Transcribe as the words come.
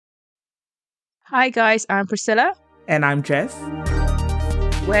Hi guys, I'm Priscilla. And I'm Jess.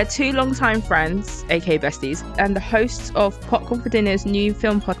 We're two longtime friends, aka besties, and the hosts of Popcorn for Dinner's new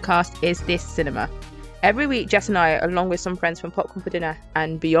film podcast, Is This Cinema? Every week, Jess and I, along with some friends from Popcorn for Dinner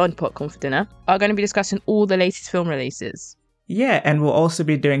and beyond Popcorn for Dinner, are going to be discussing all the latest film releases. Yeah, and we'll also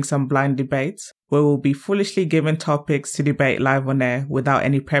be doing some blind debates where we'll be foolishly given topics to debate live on air without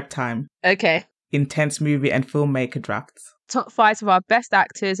any prep time. Okay. Intense movie and filmmaker drafts. Top 5 of our best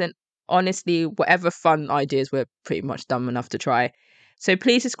actors, and honestly, whatever fun ideas we're pretty much dumb enough to try. So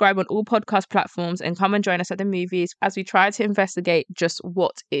please subscribe on all podcast platforms and come and join us at the movies as we try to investigate just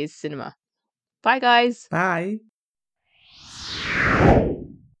what is cinema. Bye, guys. Bye.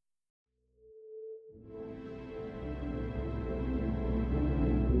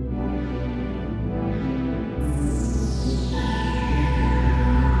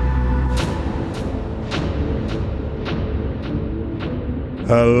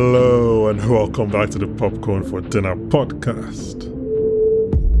 Hello and welcome back to the Popcorn for Dinner podcast.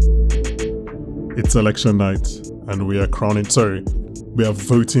 It's election night and we are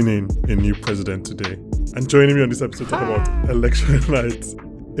voting in a new president today. And joining me on this episode to talk about election night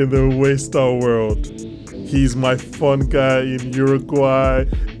in the Waystar world, he's my fun guy in Uruguay,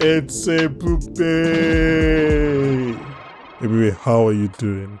 Etse Pupe. Ebube, how are you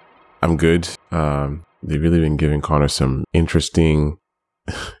doing? I'm good. They've really been giving Connor some interesting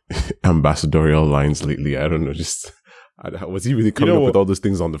ambassadorial lines lately. I don't know, was he really coming up with all those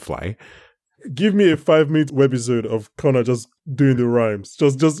things on the fly? Give me a 5-minute webisode of Connor just doing the rhymes.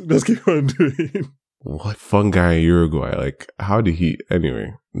 Just keep on doing. What fun guy in Uruguay? Like, how did he?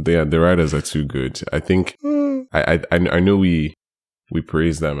 Anyway, the writers are too good. I think I know we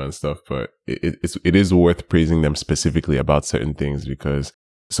praise them and stuff, but it is worth praising them specifically about certain things because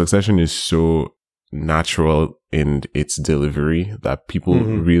Succession is so natural in its delivery that people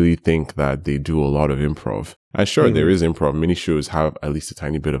really think that they do a lot of improv. And sure, there is improv. Many shows have at least a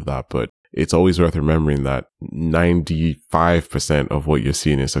tiny bit of that, but it's always worth remembering that 95% of what you're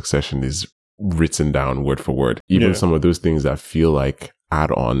seeing in Succession is written down word for word. Even some of those things that feel like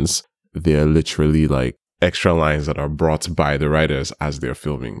add-ons, they're literally like extra lines that are brought by the writers as they're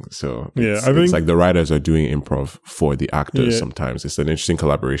filming. So it's like the writers are doing improv for the actors sometimes. It's an interesting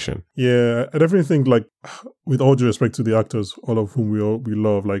collaboration. Yeah, I definitely think, like, with all due respect to the actors, all of whom we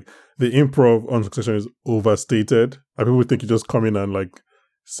love, like, the improv on Succession is overstated. Like, people think you just come in and, like,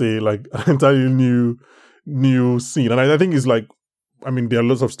 say, like, an entirely new scene. And I think it's like, I mean, there are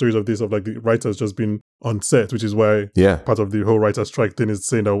lots of stories of this, of like the writers just been on set, which is why part of the whole writer strike thing is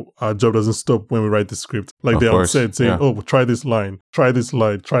saying that our job doesn't stop when we write the script. Like, they're on set saying, oh, try this line, try this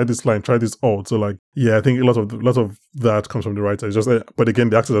line, try this line, try this alt. So, like, yeah, I think a lot of that comes from the writer. It's just, but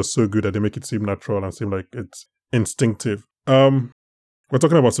again, the actors are so good that they make it seem natural and seem like it's instinctive. We're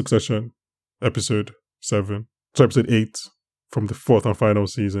talking about Succession, episode 8 from the 4th and final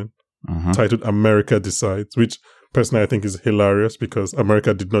season, titled America Decides, which personally I think is hilarious because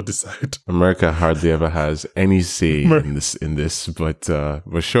America did not decide. America hardly ever has any say in this, but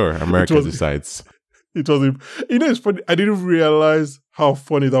sure, America decides. It was, it's funny. I didn't realize how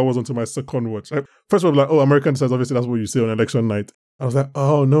funny that was until my second watch. First of all, like, oh, America decides. Obviously, that's what you say on election night. I was like,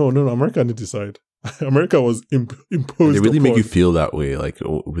 oh no, America didn't decide. America was imposed. They really upon. Make you feel that way, like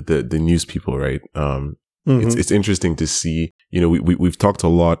with the news people, right? It's interesting to see. You know, we've talked a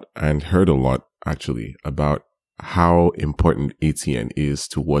lot and heard a lot actually about how important ATN is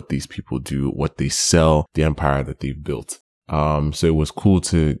to what these people do, what they sell, the empire that they've built. So it was cool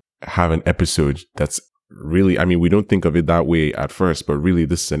to have an episode that's really, I mean, we don't think of it that way at first, but really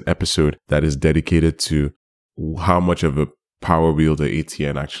this is an episode that is dedicated to how much of a power wielder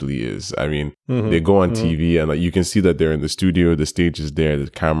ATN actually is. I mean, they go on TV and, like, you can see that they're in the studio, the stage is there, the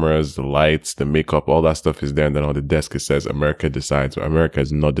cameras, the lights, the makeup, all that stuff is there. And then on the desk, it says America decides. But America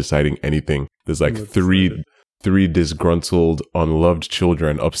is not deciding anything. There's like three disgruntled, unloved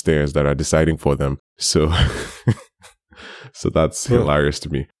children upstairs that are deciding for them. So, so that's hilarious to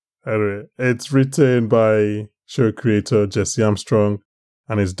me. Anyway, it's written by show creator Jesse Armstrong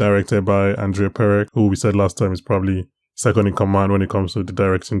and it's directed by Andrea Perec, who we said last time is probably second in command when it comes to the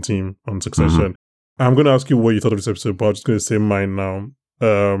directing team on Succession. I'm going to ask you what you thought of this episode, but I'm just going to say mine now.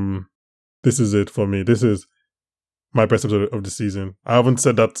 This is it for me. This is my best episode of the season. I haven't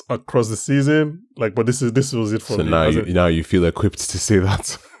said that across the season, like, but this was it for me. So now you feel equipped to say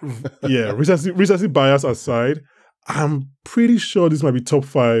that. Yeah, recency bias aside, I'm pretty sure this might be top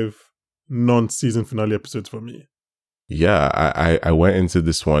 5 non-season finale episodes for me. Yeah, I went into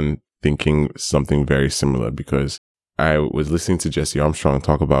this one thinking something very similar because I was listening to Jesse Armstrong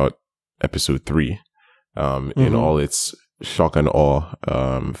talk about episode 3 in all its shock and awe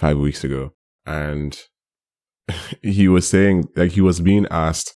 5 weeks ago. and he was saying, like, he was being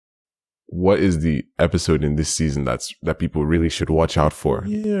asked, what is the episode in this season that people really should watch out for?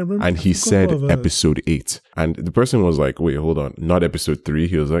 Yeah, and he said episode 8. And the person was like, wait, hold on, not episode 3?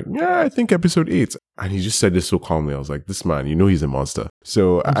 He was like, yeah, I think episode 8. And he just said this so calmly. I was like, this man, he's a monster.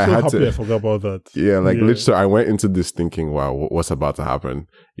 So I'm so happy I forgot about that. Yeah, literally, I went into this thinking, wow, what's about to happen?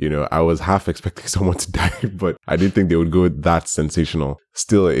 I was half expecting someone to die, but I didn't think they would go that sensational.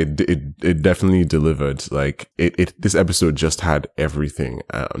 Still, it definitely delivered. Like, this episode just had everything,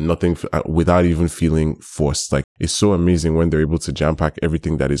 nothing, without even feeling forced. Like, it's so amazing when they're able to jam pack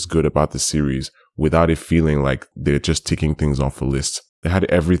everything that is good about the series without it feeling like they're just ticking things off a list. They had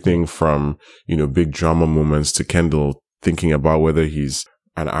everything from, big drama moments to Kendall thinking about whether he's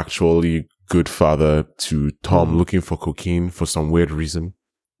an actually good father, to Tom looking for cocaine for some weird reason,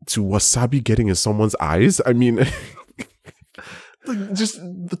 to Wasabi getting in someone's eyes. I mean, just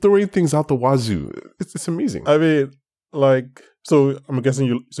throwing things out the wazoo. It's amazing. I mean, like, so I'm guessing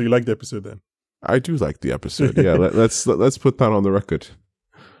you like the episode then? I do like the episode. Yeah, let's put that on the record.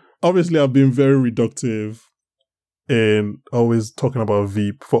 Obviously, I've been very reductive in always talking about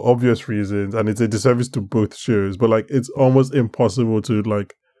Veep for obvious reasons, and it's a disservice to both shows. But like, it's almost impossible to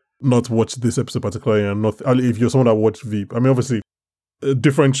like not watch this episode particularly, and not if you're someone that watched Veep. I mean, obviously,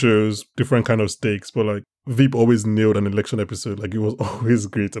 different shows, different kind of stakes, but like Veep always nailed an election episode. Like, it was always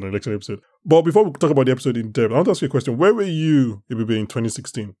great, an election episode. But before we talk about the episode in depth, I want to ask you a question. Where were you, Ibebe, in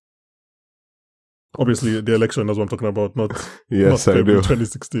 2016? Obviously, the election, that's what I'm talking about, not yes, not I do.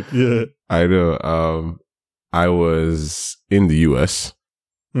 2016. Yeah, I know. I was in the US.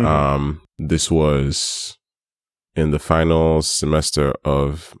 This was in the final semester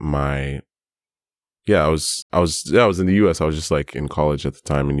of my. Yeah, I was in the US. I was just like in college at the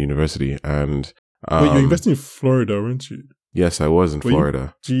time, in university, and wait, you're investing in Florida, weren't you? Yes, I was in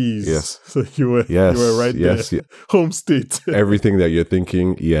Florida. Jeez. Yes. So you were right there. Yeah. Home state. Everything that you're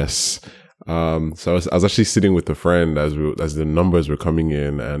thinking, yes. So I was actually sitting with a friend as the numbers were coming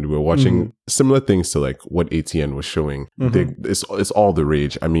in, and we were watching similar things to like what ATN was showing. It's all the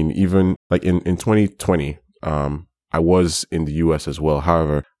rage. I mean, even like in 2020, I was in the US as well.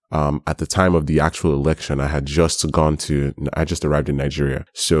 However, at the time of the actual election, I just arrived in Nigeria.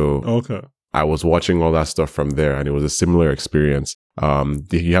 So okay. I was watching all that stuff from there, and it was a similar experience.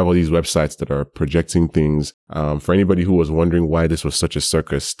 You have all these websites that are projecting things. For anybody who was wondering why this was such a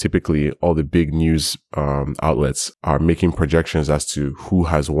circus, typically all the big news outlets are making projections as to who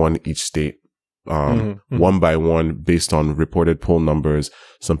has won each state, one by one, based on reported poll numbers.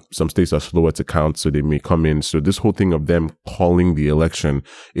 Some states are slower to count, so they may come in. So this whole thing of them calling the election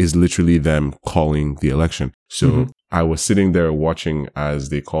is literally them calling the election. So I was sitting there watching as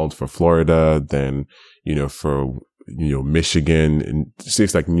they called for Florida, then, for Michigan, and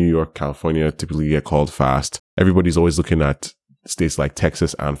states like New York, California typically get called fast. Everybody's always looking at states like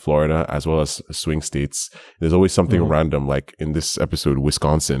Texas and Florida, as well as swing states. There's always something random, like in this episode,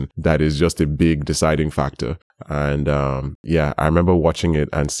 Wisconsin, that is just a big deciding factor. And I remember watching it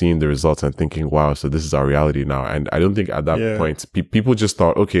and seeing the results and thinking, wow, so this is our reality now. And I don't think at that point, people just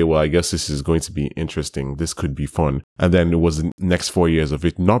thought, okay, well, I guess this is going to be interesting. This could be fun. And then it was the next 4 years of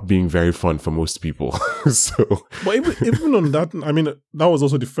it not being very fun for most people. But even on that, I mean, that was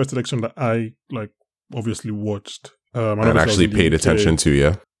also the first election that I obviously watched. And actually paid attention to,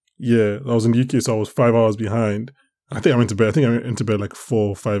 yeah? Yeah, I was in the UK, so I was 5 hours behind. I think I went to bed like 4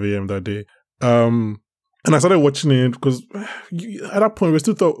 or 5 a.m. that day. And I started watching it because at that point we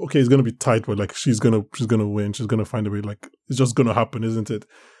still thought, okay, it's gonna be tight, but like she's gonna win, she's gonna find a way, like it's just gonna happen, isn't it?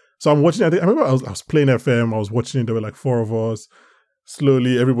 So I'm watching it. I remember I was playing FM, I was watching it. There were like 4 of us.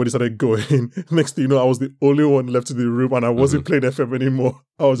 Slowly, everybody started going. Next thing you know, I was the only one left in the room, and I wasn't playing FM anymore.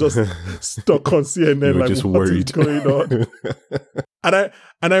 I was just stuck on CNN, like just what worried. is going on? and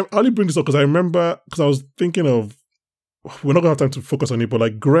I only bring this up because I remember, because I was thinking of, we're not gonna have time to focus on it, but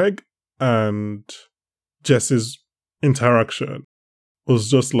like Greg and Jess's interaction was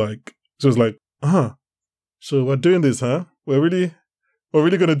just like, so we're doing this, huh? We're really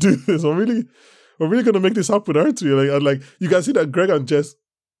gonna do this. We're really gonna make this happen, aren't we? Like you can see that Greg and Jess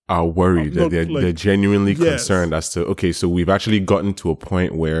are worried. They're genuinely concerned as to, okay, so we've actually gotten to a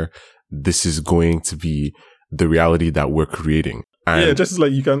point where this is going to be the reality that we're creating. And Jess is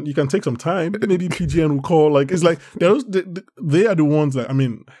like, you can take some time. Maybe PGN will call. Like, it's like they are the ones that, I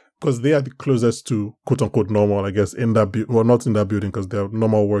mean, because they are the closest to quote unquote normal, I guess, in that well, not in that building because they're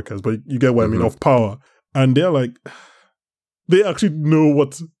normal workers, but you get what I mean, of power. And they're like, they actually know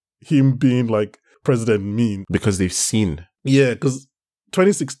what him being like president mean, because they've seen. Yeah, because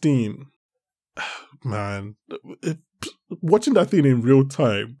 2016, man, watching that thing in real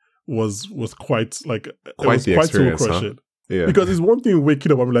time was quite like quite the experience, huh? Yeah. Because it's one thing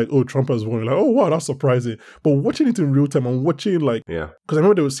waking up and be like, oh, Trump has won. You're like, oh, wow, that's surprising. But watching it in real time and watching like, because I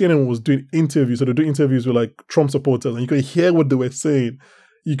remember CNN was doing interviews. So they were doing interviews with like Trump supporters and you could hear what they were saying.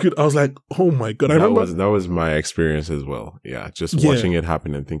 I was like, oh my God. That was my experience as well. Yeah. Just watching it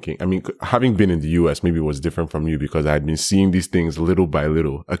happen and thinking, I mean, having been in the US, maybe it was different from you because I had been seeing these things little by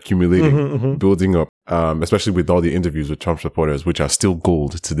little, accumulating, building up, especially with all the interviews with Trump supporters, which are still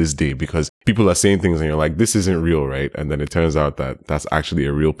gold to this day because people are saying things and you're like, this isn't real, right? And then it turns out that that's actually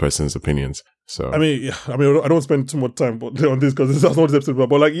a real person's opinions. So I mean, I don't spend too much time on this because that's not what this episode about.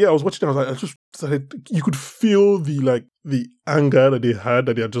 But like, I was watching, I was like, you could feel the anger that they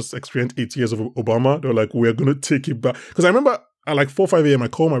had just experienced 8 years of Obama. They were like, we're going to take it back. Because I remember at like 4 or 5 a.m. I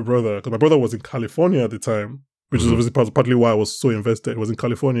called my brother because my brother was in California at the time, which is obviously partly why I was so invested. He was in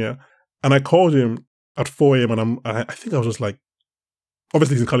California, and I called him at 4 a.m. and I think I was just like,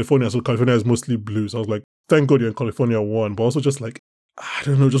 obviously he's in California, so California is mostly blue. So I was like, thank God you're in California, one, but also just like, I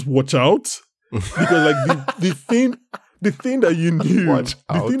don't know, just watch out. Because like the thing that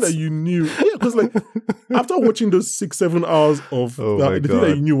you knew, because like after watching those 6-7 hours of the thing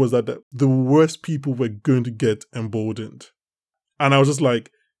that you knew was that the worst people were going to get emboldened, and I was just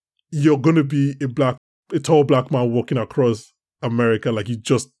like, you're going to be a tall black man walking across America, like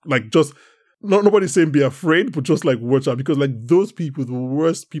nobody's saying be afraid, but just like watch out because like those people, the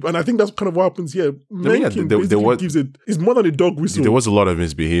worst people, and I think that's kind of what happens here. It's more than a dog whistle. There was a lot of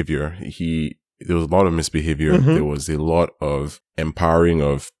misbehavior. There was a lot of misbehavior. There was a lot of empowering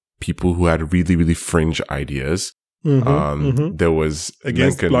of people who had really, really fringe ideas. There was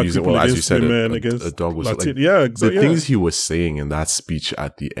against black using, people, as you said, against a dog was Latin. like, exactly. The things he was saying in that speech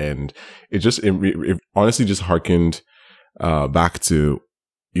at the end, it honestly just harkened back to,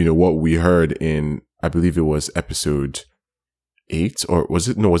 what we heard in, I believe it was episode 8 or was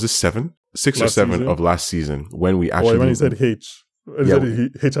it 7? 6 or 7 season? Of last season when we actually when he said H.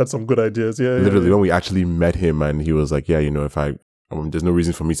 H had some good ideas. Literally, when we actually met him and he was like, if there's no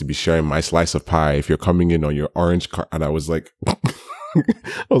reason for me to be sharing my slice of pie if you're coming in on your orange car. And I was like,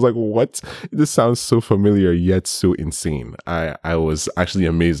 what? This sounds so familiar yet so insane. I was actually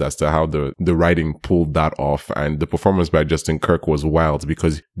amazed as to how the writing pulled that off, and the performance by Justin Kirk was wild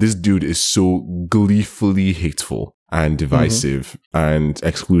because this dude is so gleefully hateful and divisive and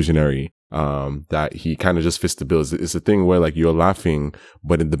exclusionary. That he kind of just fits the bill. It's a thing where like you're laughing,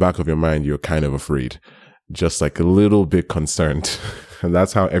 but in the back of your mind, you're kind of afraid, just like a little bit concerned. And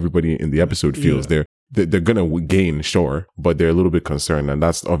that's how everybody in the episode feels. They're gonna gain, sure, but they're a little bit concerned. And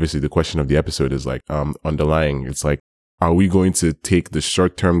that's obviously the question of the episode is like, underlying. It's like, are we going to take the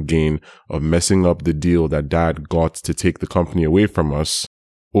short-term gain of messing up the deal that dad got to take the company away from us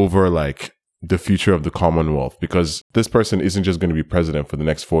over like the future of the Commonwealth? Because this person isn't just going to be president for the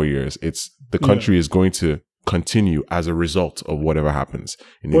next 4 years. It's the country is going to continue as a result of whatever happens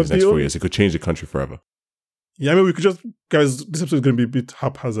in these next 4 years. It could change the country forever. Yeah, I mean, we could just, guys, this episode is going to be a bit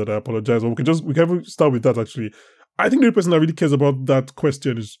haphazard. I apologize. But we can start with that actually. I think the only person that really cares about that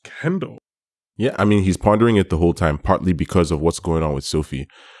question is Kendall. Yeah, I mean, he's pondering it the whole time, partly because of what's going on with Sophie.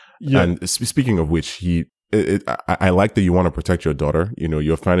 Yeah. And speaking of which, I like that you want to protect your daughter.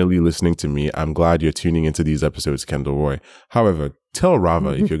 You're finally listening to me. I'm glad you're tuning into these episodes, Kendall Roy. However, tell Rava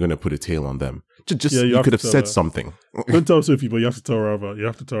if you're going to put a tail on them. You could have said something. Don't tell Sophie, but you have to tell Rava.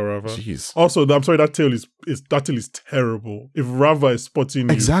 Jeez. Also, I'm sorry, that tail is terrible. If Rava is spotting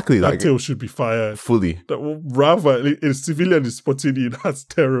you, that tail should be fired. Fully. Rava, a civilian is spotting you, that's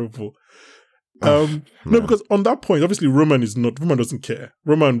terrible. No, because on that point, obviously Roman doesn't care.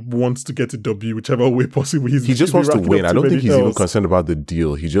 Roman wants to get a W whichever way possible. He just wants to win. I don't think he's even concerned about the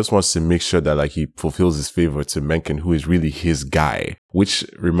deal. He just wants to make sure that like he fulfills his favor to Mencken, who is really his guy, which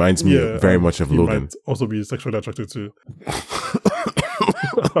reminds me very much of Logan. Might also be sexually attracted to.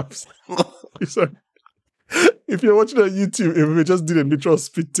 Sorry. If you're watching on YouTube, if we just did a literal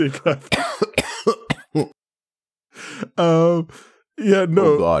spit take. Oh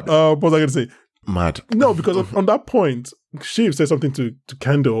God. What was I going to say? Mad. No, because on that point, Shiv says something to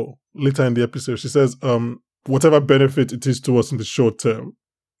Kendall later in the episode. She says, whatever benefit it is to us in the short term,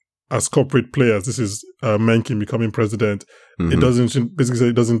 as corporate players, this is Mencken becoming president. It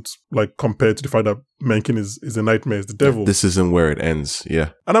doesn't like compare to the fact that Mencken is a nightmare, is the devil. This isn't where it ends. Yeah.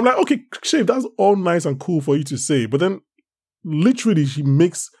 And I'm like, okay, Shiv, that's all nice and cool for you to say. But then literally she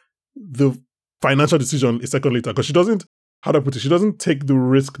makes the financial decision a second later because she doesn't take the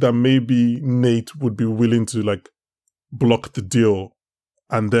risk that maybe Nate would be willing to like block the deal.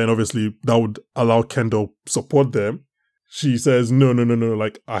 And then obviously that would allow Kendall support them. She says, no,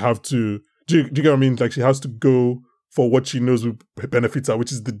 like I have to, do you get what I mean? Like she has to go for what she knows will benefit her,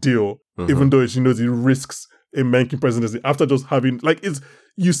 which is the deal, even though she knows it risks a Mencken presidency. After just having, like,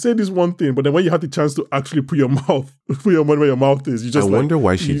 you say this one thing, but then when you have the chance to actually put your money where your mouth is, you just wonder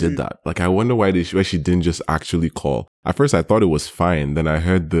why she did that. Like, I wonder why she didn't just actually call. At first, I thought it was fine. Then I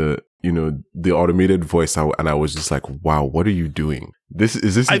heard the automated voice, and I was just like, wow, what are you doing?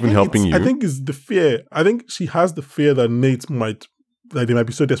 Is this even helping you? I think it's the fear. I think she has the fear that Nate they might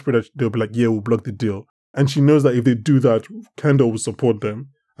be so desperate that they'll be like, yeah, we'll block the deal. And she knows that if they do that, Kendall will support them.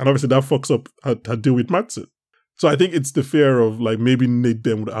 And obviously that fucks up her deal with Matsson. So I think it's the fear of, like, maybe Nate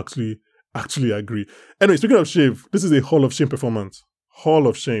them would actually agree. Anyway, speaking of Shiv, this is a Hall of Shame performance. Hall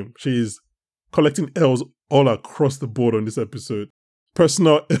of Shame. She is collecting L's all across the board on this episode.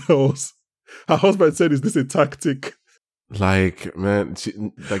 Personal L's. Her husband said, is this a tactic? Like, man, she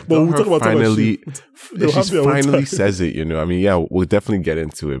finally says it, I mean, yeah, we'll definitely get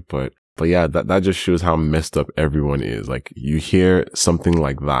into it, but yeah, that just shows how messed up everyone is. Like, you hear something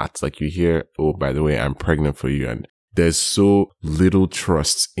like that, like you hear, oh, by the way, I'm pregnant for you, and there's so little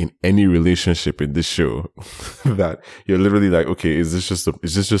trust in any relationship in this show that you're literally like, okay, is this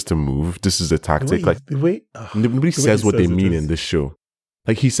just a move? This is a tactic. Nobody says what they mean in this show.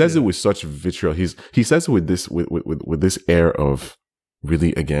 Like, he says it with such vitriol. He says it with this air of,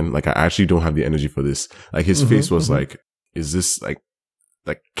 really, again, like, I actually don't have the energy for this. Like, his face was like, is this like,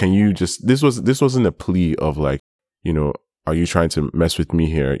 can you just, this wasn't a plea of, like, are you trying to mess with me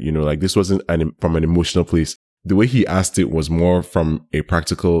here? Like, this wasn't from an emotional place. The way he asked it was more from a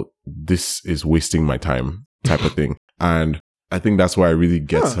practical, this is wasting my time type of thing. And I think that's why it really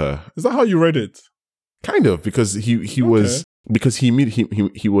gets her. Is that how you read it? Kind of, because he was, because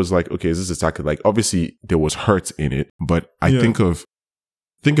he was like, okay, is this a tactic? Like, obviously there was hurt in it, but I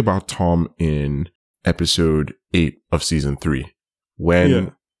think about Tom in episode 8 of season 3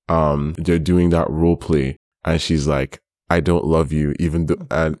 when they're doing that role play and she's like, I don't love you, even though,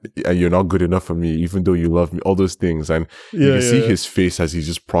 and you're not good enough for me, even though you love me, all those things. And you can see his face as he's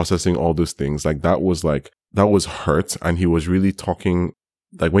just processing all those things. Like, that was hurt. And he was really talking,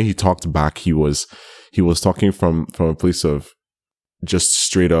 like, when he talked back, he was talking from a place of just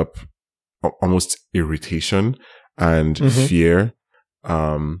straight up almost irritation and fear,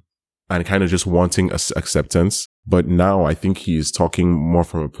 and kind of just wanting acceptance. But now I think he's talking more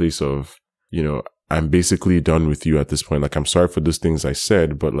from a place of, I'm basically done with you at this point. Like, I'm sorry for those things I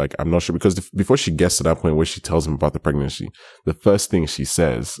said, but, like, I'm not sure, because before she gets to that point where she tells him about the pregnancy, the first thing she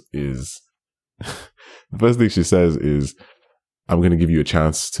says is, I'm going to give you a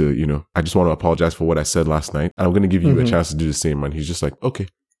chance to, I just want to apologize for what I said last night. And I'm going to give you a chance to do the same. And he's just like, okay.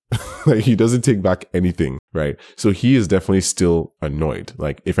 Like, he doesn't take back anything, right? So he is definitely still annoyed.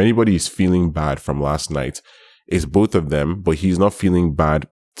 Like, if anybody is feeling bad from last night, it's both of them, but he's not feeling bad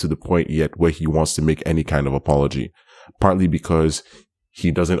to the point yet where he wants to make any kind of apology. Partly because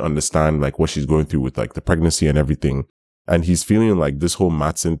he doesn't understand, like, what she's going through with, like, the pregnancy and everything. And he's feeling like this whole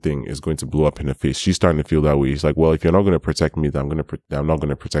Matsson thing is going to blow up in her face. She's starting to feel that way. He's like, well, if you're not going to protect me, then I'm not going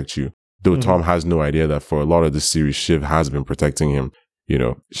to protect you. Though Tom has no idea that for a lot of this series, Shiv has been protecting him.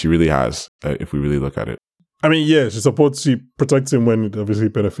 She really has, if we really look at it. I mean, yeah, she protects him when it obviously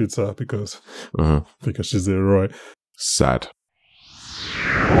benefits her because she's there, right? Sad.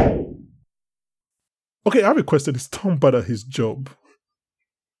 Okay, I have a question. Is Tom bad at his job?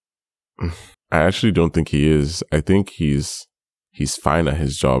 I actually don't think he is. I think he's fine at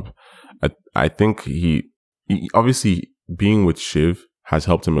his job. I think he obviously, being with Shiv has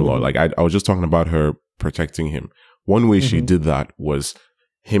helped him a lot. Like, I was just talking about her protecting him. One way she did that was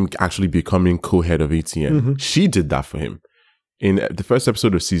him actually becoming co-head of ATN. She did that for him. In the first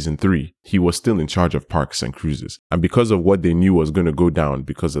episode of season 3, he was still in charge of parks and cruises. And because of what they knew was going to go down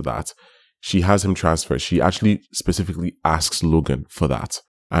because of that, she has him transferred. She actually specifically asks Logan for that.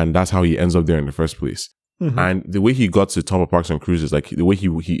 And that's how he ends up there in the first place. And the way he got to Tom of Parks and Cruises, like the way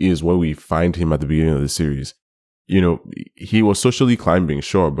he is when we find him at the beginning of the series, he was socially climbing,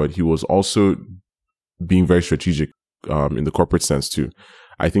 sure, but he was also being very strategic in the corporate sense too.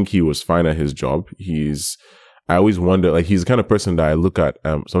 I think he was fine at his job. I always wonder, like, he's the kind of person that I look at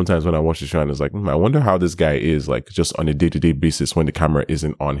sometimes when I watch the show and it's like, I wonder how this guy is, like, just on a day-to-day basis when the camera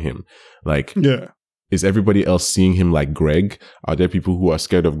isn't on him. Like, is everybody else seeing him like Greg? Are there people who are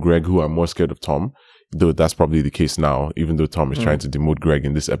scared of Greg who are more scared of Tom? Though that's probably the case now, even though Tom is trying to demote Greg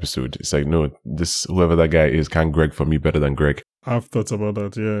in this episode. It's like, no, whoever that guy is can Greg for me better than Greg. I've thought about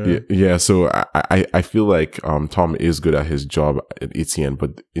that, Yeah, so I feel like Tom is good at his job at ATN,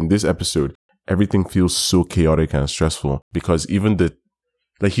 but in this episode, everything feels so chaotic and stressful because even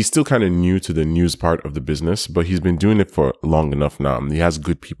like he's still kind of new to the news part of the business, but he's been doing it for long enough now. And he has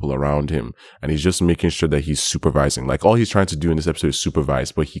good people around him, and he's just making sure that he's supervising. Like all he's trying to do in this episode is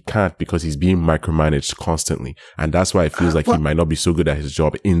supervise, but he can't because he's being micromanaged constantly. And that's why it feels like he might not be so good at his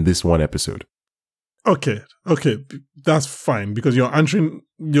job in this one episode. Okay, that's fine because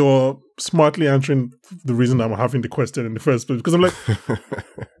you're smartly answering the reason I'm having the question in the first place. Because I'm like,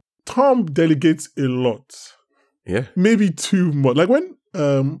 Tom delegates a lot. Yeah. Maybe too much. Like when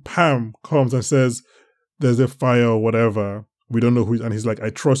Pam comes and says there's a fire or whatever, we don't know who, and he's like, I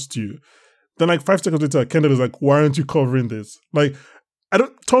trust you. Then like 5 seconds later, Kendall is like, why aren't you covering this? Like,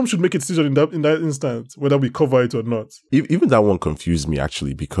 Tom should make a decision in that instance, whether we cover it or not. Even that one confused me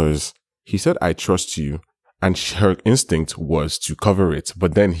actually, because he said, I trust you. And her instinct was to cover it.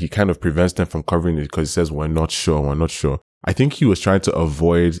 But then he kind of prevents them from covering it because he says, we're not sure. I think he was trying to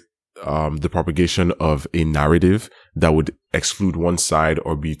avoid the propagation of a narrative that would exclude one side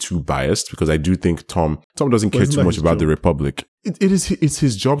or be too biased. Because I do think Tom doesn't care too much about the Republic. It's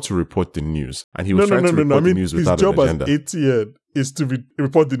his job to report the news. And he was trying to report the news without an agenda. His job at ATN is to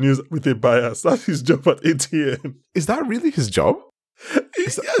report the news with a bias. That's his job at ATN. Is that really his job?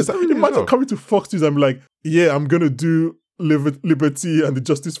 Is that really imagine coming to Fox News and be like, yeah, I'm gonna do liberty and the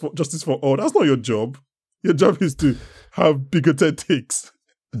justice for all. That's not your job. Your job is to have bigoted takes.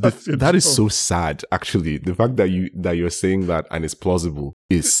 That is so sad, actually. The fact that you're saying that and it's plausible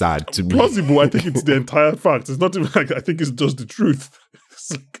is sad to me. Plausible, I think it's the entire fact. It's not even like, I think it's just the truth.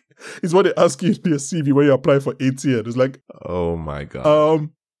 It's what they ask you in your CV when you apply for ATN. It's like, oh my God.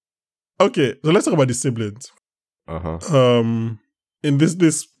 Okay, so let's talk about the siblings. In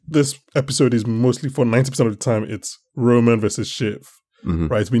this episode is mostly, for 90% of the time, it's Roman versus Shiv. Mm-hmm.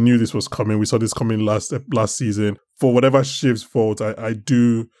 Right? We knew this was coming. We saw this coming last season. For whatever Shiv's fault, I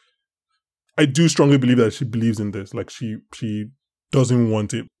do strongly believe that she believes in this. Like she doesn't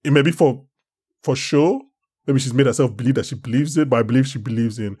want it. It may be for sure. Maybe she's made herself believe that she believes it, but I believe she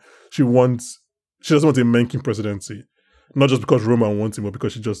believes in. She doesn't want a Mencken presidency. Not just because Roman wants him, but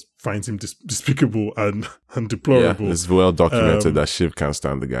because she just finds him despicable and deplorable. Yeah, it's well documented that Shiv can't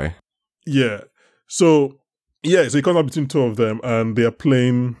stand the guy. Yeah. So it comes out between two of them, and they are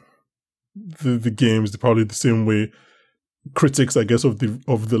playing the games probably the same way critics, I guess, of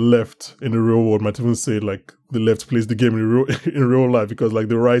the left in the real world might even say, like, the left plays the game in real life, because like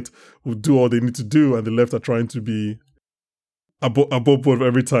the right will do all they need to do, and the left are trying to be above board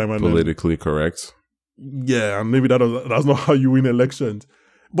every time. And politically correct. Yeah, and maybe that's not how you win elections.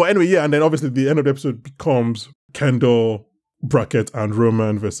 But anyway, yeah, and then obviously the end of the episode becomes Kendall, Brackett, and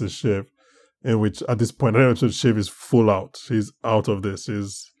Roman versus Shiv, in which at this point, the episode, Shiv is full out. She's out of this.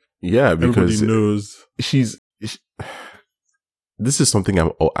 Because everybody knows. This is something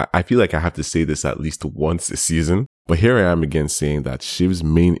I feel like I have to say this at least once a season, but here I am again saying that Shiv's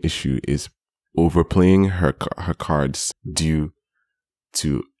main issue is overplaying her cards due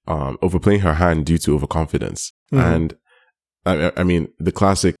to overplaying her hand due to overconfidence. Mm-hmm. And I mean, the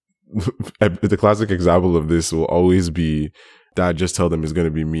classic example of this will always be Dad, just tell them it's going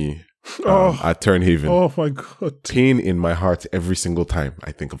to be me at Turnhaven. Oh my God. Pain in my heart every single time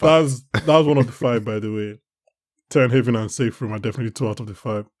I think about it. That was one of the 5, by the way. Turnhaven and Safe Room are definitely 2 out of the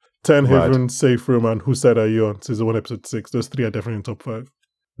 5. Turnhaven, Safe Room, and Who Side Are You on Season 1, Episode 6. Those 3 are definitely in top 5.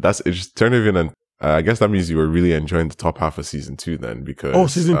 That's it. Turnhaven, and I guess that means you were really enjoying the top half of Season 2 then,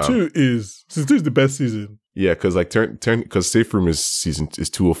 because Season 2 is the best season. Yeah, because like because Safe Room is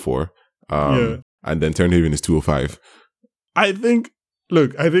 204, and then Turnhaven is 205. I think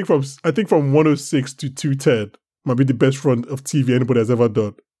from 106 to 210 might be the best run of TV anybody has ever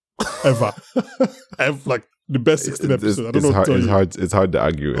done, ever. Like the best 16 episodes. I don't know what to tell you. It's hard to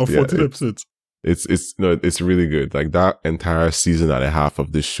argue. Or 14 episodes. It's really good. Like that entire season and a half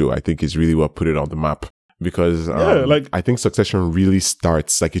of this show, I think is really what put it on the map. Because I think Succession really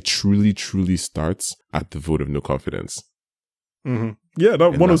starts, like it truly, truly starts at the vote of no confidence. Mm-hmm. Yeah,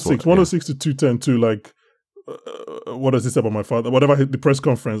 that 106 to 210 to like, what does this say about my father? Whatever, the press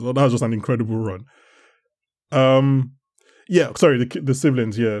conference. That was just an incredible run. Yeah, sorry, the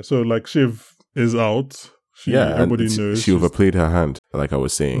siblings. Yeah, so like Shiv is out. Everybody knows she overplayed her hand, like I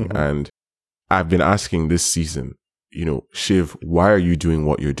was saying, mm-hmm. and I've been asking this season, Shiv, why are you doing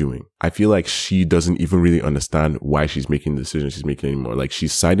what you're doing? I feel like she doesn't even really understand why she's making the decision she's making anymore. Like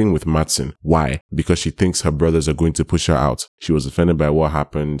she's siding with Matsson. Why? Because she thinks her brothers are going to push her out. She was offended by what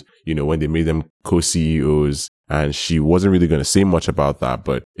happened, when they made them co-CEOs, and she wasn't really going to say much about that.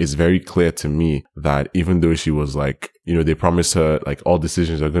 But it's very clear to me that even though she was like, they promised her like all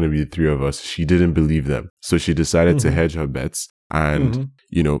decisions are going to be the 3 of us, she didn't believe them. So she decided to hedge her bets and,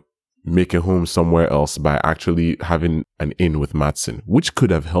 make a home somewhere else by actually having an in with Matsson, which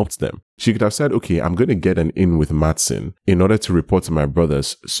could have helped them. She could have said, okay, I'm going to get an in with Matsson in order to report to my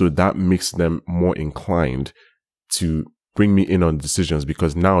brothers. So that makes them more inclined to bring me in on decisions,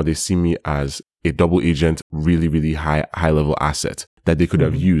 because now they see me as a double agent, really, really high level asset that they could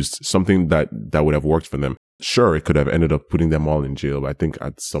have used, something that would have worked for them. Sure, it could have ended up putting them all in jail, but I think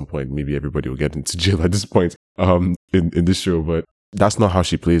at some point, maybe everybody will get into jail at this point, in this show, but that's not how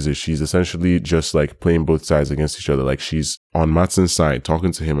she plays it. She's essentially just like playing both sides against each other. Like, she's on Matsson's side,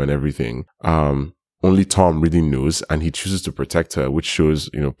 talking to him and everything. Only Tom really knows, and he chooses to protect her, which shows,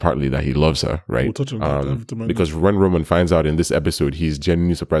 partly that he loves her, right? We'll touch on that because when Roman finds out in this episode, he's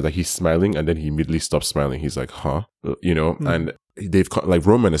genuinely surprised that he's smiling, and then he immediately stops smiling. He's like, huh? And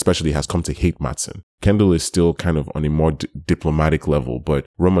Roman especially has come to hate Matsson. Kendall is still kind of on a more diplomatic level, but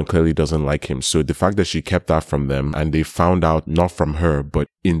Roman clearly doesn't like him. So the fact that she kept that from them, and they found out not from her, but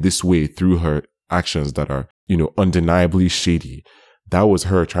in this way through her actions that are, undeniably shady, that was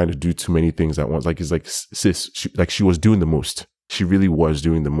her trying to do too many things at once. Like, it's like, sis, she was doing the most. She really was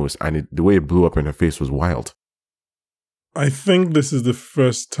doing the most. And the way it blew up in her face was wild. I think this is the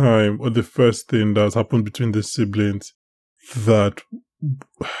first time, or the first thing that's happened between the siblings that,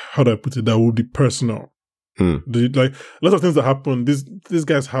 how do I put it, that would be personal. Like, a lot of things that happen, these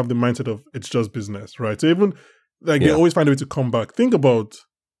guys have the mindset of it's just business, right? So even, they always find a way to come back. Think about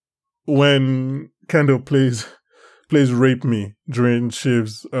when Kendall plays Rape Me during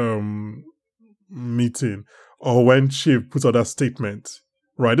Shiv's meeting, or when Shiv puts out that statement,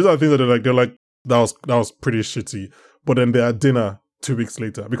 right? These are things that they're like, that was pretty shitty. But then they're at dinner 2 weeks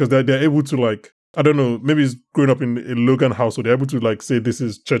later, because they're able to, I don't know, maybe it's growing up in a Logan household, they're able to say this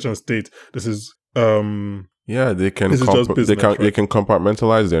is church and state, this is they can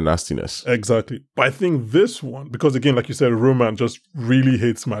compartmentalize their nastiness. Exactly. But I think this one, because again, like you said, Roman just really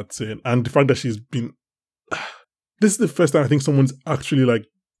hates Matsson, and the fact that she's been this is the first time I think someone's actually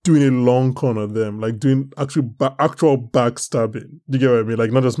doing a long con on them, doing actual backstabbing. Do you get what I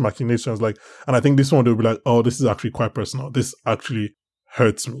mean? Not just machinations. And I think this one they'll be like, oh, this is actually quite personal. This actually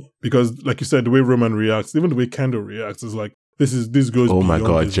hurts me, because, like you said, the way Roman reacts, even the way Kendall reacts, is this goes. Oh my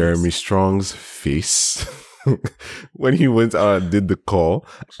god, business. Jeremy Strong's face when he went out and did the call,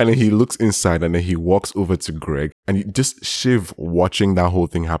 and then he looks inside, and then he walks over to Greg, and Shiv watching that whole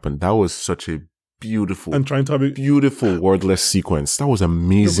thing happen. That was such a beautiful and trying to have a beautiful wordless sequence. That was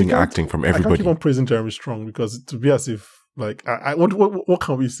amazing acting from everybody. I can't keep on praising Jeremy Strong, because to be as if what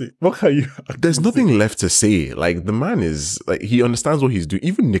can we say? What can you? There's nothing left to say. The man is he understands what he's doing.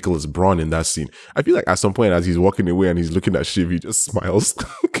 Even Nicholas Braun in that scene, I feel like at some point as he's walking away and he's looking at Shiv, he just smiles.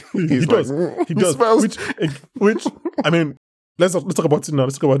 He does. Smiles. Which I mean, let's talk about it now.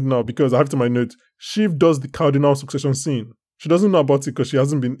 Let's talk about it now, because I have to my note. Shiv does the cardinal succession scene. She doesn't know about it because she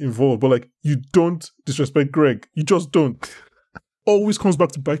hasn't been involved. But you don't disrespect Greg. You just don't. Always comes back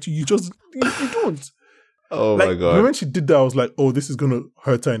to bite you. You don't. Oh my god! When she did that, I was like, "Oh, this is gonna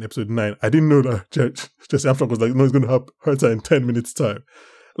hurt her in episode 9." I didn't know that Jesse Armstrong was like, "No, it's gonna hurt her in 10 minutes time."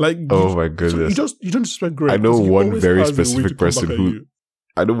 Oh my goodness! So you don't disrespect Greg. I know one very specific person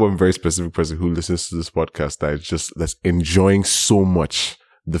who listens to this podcast that's enjoying so much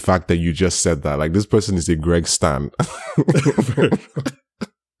the fact that you just said that. This person is a Greg stan.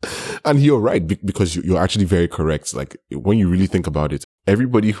 And you're right, because you're actually very correct. When you really think about it,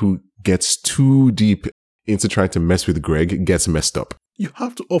 everybody who gets too deep into trying to mess with Greg gets messed up. You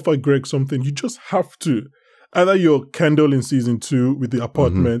have to offer Greg something. You just have to. Either you're Kendall in season 2 with the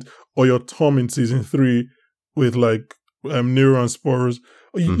apartment, or you're Tom in season 3 with Nero and Spurs.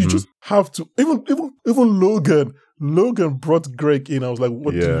 You just have to. Even Logan brought Greg in. I was like,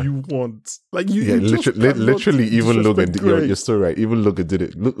 what do you want? Literally, even Logan. You're so right. Even Logan did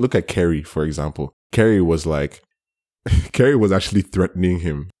it. Look at Kerry, for example. Kerry was actually threatening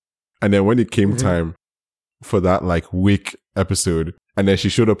him, and then when it came time for that wake episode, and then she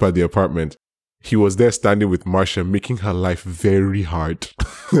showed up at the apartment, he was there standing with Marsha, making her life very hard.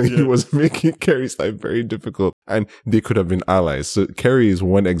 He was making Kerry's life very difficult, and they could have been allies. So Kerry is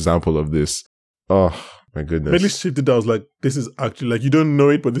one example of this. Oh my goodness. At least she did that. I was like, this is actually you don't know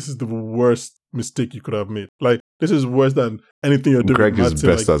it, but this is the worst mistake you could have made. This is worse than anything you're doing. Greg is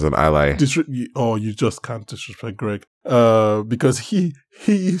best as an ally. You just can't disrespect Greg. Because he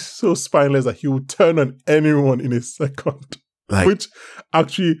is so spineless that he will turn on anyone in a second. Which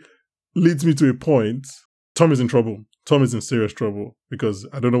actually leads me to a point. Tom is in trouble. Tom is in serious trouble, because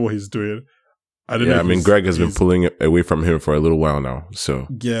I don't know what he's doing. Greg has been pulling away from him for a little while now. So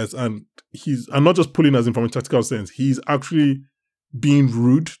yes, and I'm not just pulling as in from a tactical sense. He's actually being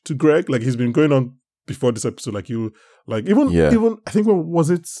rude to Greg. He's been going on before this episode. Even I think, what was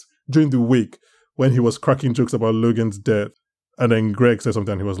it? during the week when he was cracking jokes about Logan's death. And then Greg said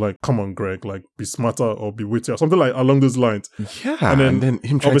something and he was like, come on, Greg, like be smarter or be wittier. Something like along those lines. Yeah. And then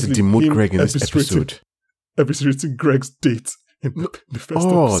him trying to demote Greg in this episode. Episode Greg's date in the first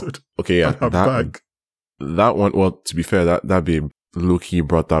episode. Okay, yeah. That one, well, to be fair, that babe low-key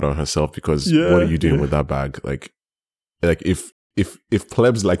brought that on herself because what are you doing with that bag? Like if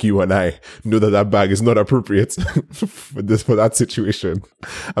plebs like you and I know that bag is not appropriate for that situation,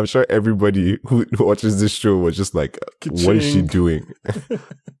 I'm sure everybody who watches this show was just like, what is she doing?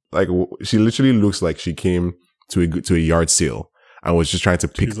 Like, she literally looks like she came to a yard sale and was just trying to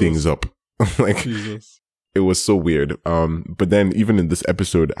pick things up. Like, it was so weird. But then even in this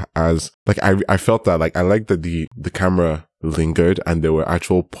episode, as like I felt that like I liked that the camera lingered and there were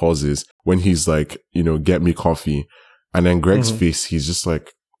actual pauses when he's like, get me coffee. And then Greg's face, he's just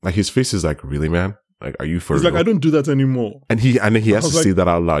like his face is like, really, man? Like, are you for real? He's like, I don't do that anymore. And then he has to say that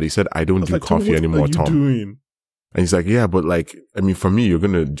out loud. He said, I don't do coffee anymore, Tom. What are you doing? And he's like, yeah, but like, I mean, for me, you're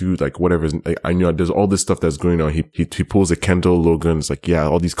going to do like whatever. Like, I know there's all this stuff that's going on. He pulls a Kendall Logan. It's like, yeah,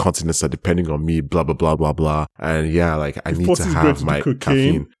 all these continents are depending on me, blah, blah, blah, blah, blah. And yeah, like I need to have my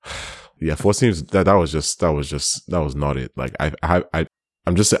caffeine. Yeah, forcing that was not it. Like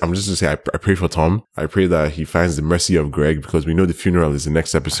I'm just gonna say I pray for Tom. I pray that he finds the mercy of Greg because we know the funeral is the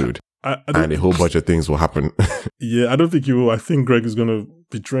next episode. And a whole bunch of things will happen. Yeah, I don't think he will. I think Greg is going to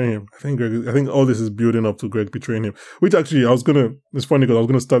betray him. I think all this is building up to Greg betraying him. Which actually, it's funny because I was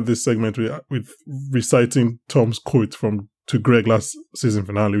going to start this segment with reciting Tom's quote to Greg last season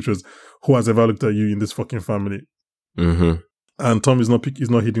finale, which was, who has ever looked at you in this fucking family? Mm-hmm. And Tom is not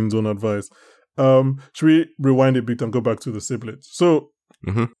heeding his own advice. Should we rewind a bit and go back to the siblings? So,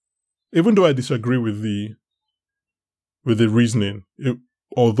 even though I disagree with the reasoning,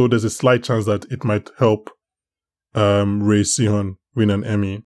 although there's a slight chance that it might help Ray Seahorn win an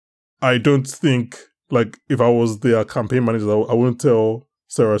Emmy, I don't think, like, if I was their campaign manager, I wouldn't tell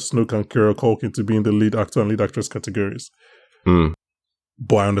Sarah Snook and Kieran Culkin to be in the lead actor and lead actress categories.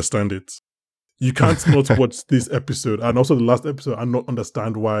 But I understand it. You can't not watch this episode and also the last episode and not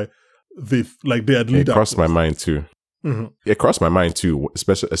understand why they had lead actors. It crossed my mind too. Mm-hmm. It crossed my mind too,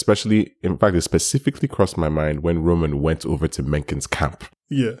 especially, in fact, it specifically crossed my mind when Roman went over to Menken's camp.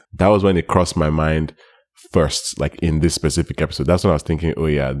 Yeah. That was when it crossed my mind first, like in this specific episode. That's when I was thinking, oh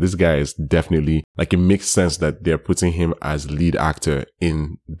yeah, this guy is definitely, like, it makes sense that they're putting him as lead actor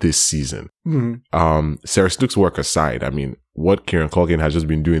in this season. Mm-hmm. Sarah Snook's work aside, I mean, what Kieran Culkin has just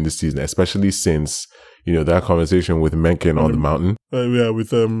been doing this season, especially since, that conversation with Menken on the mountain. Yeah,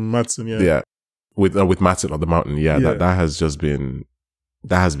 with Matsson, yeah. Yeah. With Matsson on the mountain, yeah. That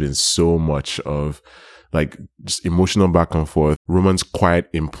has been so much of, like, just emotional back and forth. Roman's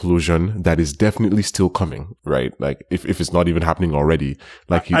quiet implosion that is definitely still coming, right? Like, if it's not even happening already,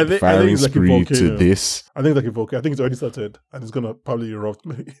 like he's firing spree to this. I think it's like a volcano. I think it's already started and it's gonna probably erupt.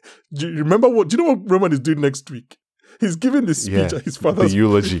 Do you know what Roman is doing next week? He's giving the speech at his father's the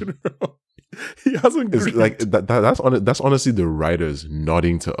eulogy. funeral. He hasn't. It's like that's honestly the writers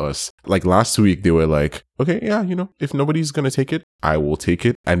nodding to us. Like last week, they were like, "Okay, yeah, if nobody's gonna take it, I will take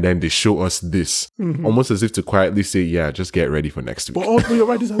it," and then they show us this, almost as if to quietly say, "Yeah, just get ready for next week." But you're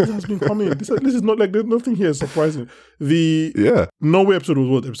right. This has been coming. This is not like there's nothing here surprising. The Norway episode was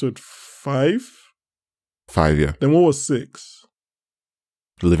what, episode 5? 5, yeah. Then what was 6?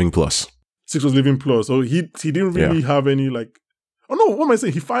 Living Plus. 6 was Living Plus. So he didn't really have any like. Oh no! What am I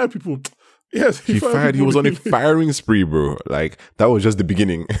saying? He fired people. Yes, he fired. He was on a firing spree, bro. Like, that was just the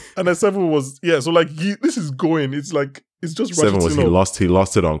beginning. And then 7 was so like this is going. It's like it's just 7 was he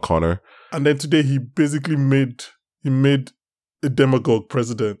lost it on Connor. And then today he basically made a demagogue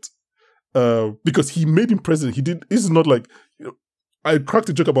president. Because he made him president. This is not like I cracked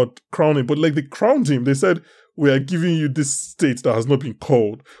a joke about crowning, but like they crowned him. They said, we are giving you this state that has not been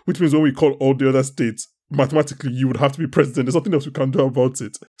called, which means when we call all the other states, mathematically, you would have to be president. There's nothing else we can do about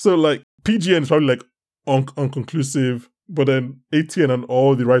it. So, like, PGN is probably, like, unconclusive, but then ATN and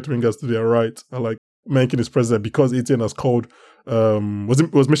all the right-wingers to their right are, like, Mencken is president because ATN has called,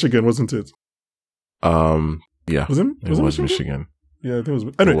 was Michigan, wasn't it? Yeah. Was it Michigan? Yeah, I think it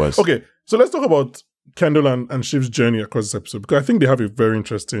was. Anyway, it was. Okay, so let's talk about Kendall and Shiv's journey across this episode, because I think they have a very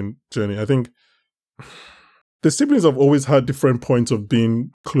interesting journey. I think the siblings have always had different points of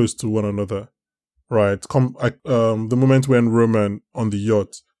being close to one another. Right. The moment when Roman on the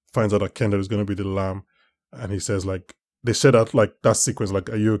yacht finds out that Kendall is going to be the lamb, and he says, like, they said that, like, that sequence, like,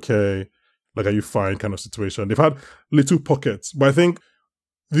 are you okay? Like, are you fine? Kind of situation. They've had little pockets, but I think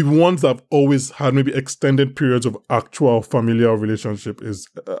the ones that have always had maybe extended periods of actual familial relationship is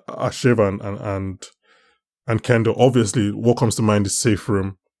Shiv and Kendall. Obviously, what comes to mind is Safe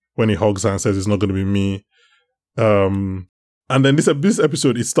Room, when he hugs her and says it's not going to be me. And then this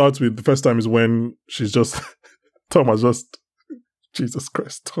episode, it starts with the first time is when she's just Tom has just Jesus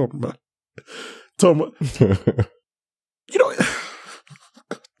Christ, Tom, man. Tom, you know,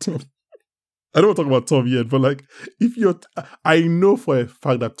 Tom. I don't want to talk about Tom yet, but like, I know for a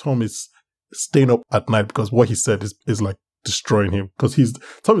fact that Tom is staying up at night because what he said is like destroying him. Because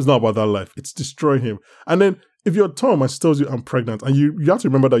Tom is not about that life; it's destroying him. And then if you're Tom and she tells you I'm pregnant, and you have to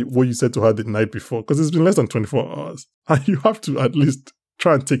remember that what you said to her the night before, because it's been less than 24 hours, and you have to at least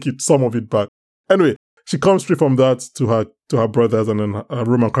try and take some of it back. Anyway, she comes straight from that to her brothers, and then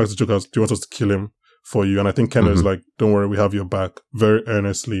Roman cracks the joke as, "Do you want us to kill him for you?" And I think Kendall is like, "Don't worry, we have your back," very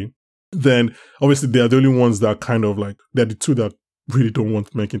earnestly. Then obviously they are the only ones that are kind of like, they're the two that really don't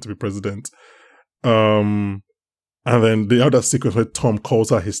want Mencken to be president. And then the other sequence where Tom calls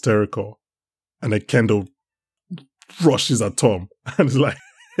her hysterical, and then Kendall rushes at Tom and is like,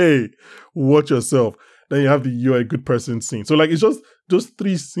 "Hey, watch yourself." Then you have the "you're a good person" scene. So like, it's just those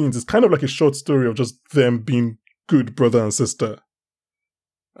three scenes. It's kind of like a short story of just them being good brother and sister.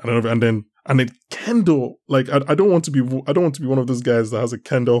 I don't know, and then Kendall, like, I don't want to be one of those guys that has a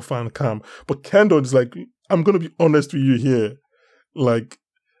Kendall fan cam, but Kendall is like, "I'm gonna be honest with you here, like,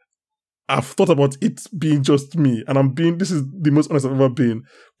 I've thought about it being just me, and this is the most honest I've ever been,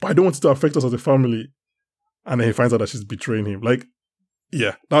 but I don't want it to affect us as a family." And then he finds out that she's betraying him. Like,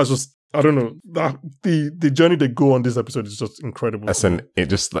 yeah, that was just, I don't know, that the journey they go on this episode is just incredible.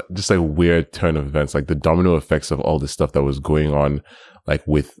 Just like a weird turn of events, like the domino effects of all the stuff that was going on, like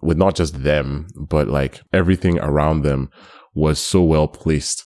with not just them, but like everything around them was so well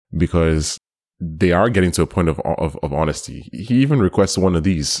placed, because they are getting to a point of honesty. He even requests one of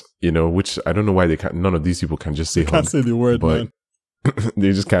these, which I don't know why none of these people can just say. Can't say the word, but man.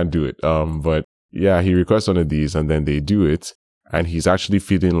 They just can't do it. But yeah, he requests one of these, and then they do it. And he's actually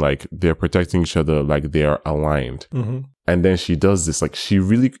feeling like they're protecting each other, like they are aligned. Mm-hmm. And then she does this, like she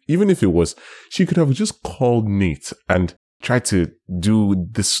really, even if it was, she could have just called Nate and tried to do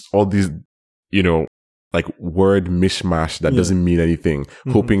this, all these, like word mishmash that doesn't mean anything,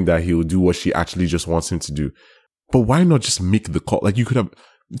 hoping that he'll do what she actually just wants him to do. But why not just make the call? Like, you could have,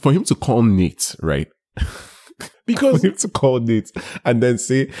 for him to call Nate, right? Because for him to call Nate and then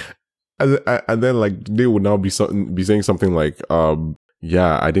say, and then like they would now be saying something like,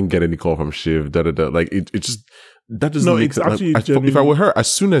 "Yeah, I didn't get any call from Shiv." Da da da. Like it just that doesn't make sense. Like, if I were her, as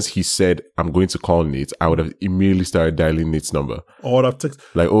soon as he said, "I'm going to call Nate," I would have immediately started dialing Nate's number. Or I've texted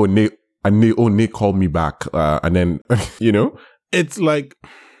like, "Oh Nate, Nate called me back," and then it's like,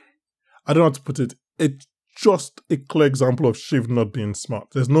 I don't know how to put it. It's just a clear example of Shiv not being smart.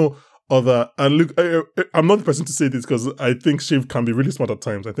 There's no other. And look, I'm not the person to say this because I think Shiv can be really smart at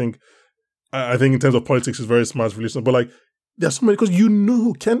times. I think in terms of politics, she's very smart, really smart. But like, there's so many, because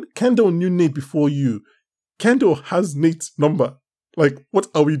Kendall knew Nate before you. Kendall has Nate's number. Like, what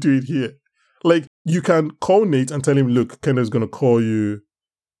are we doing here? Like, you can call Nate and tell him, "Look, Kendall's going to call you,"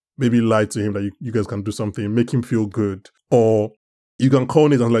 maybe lie to him that you guys can do something, make him feel good. Or you can call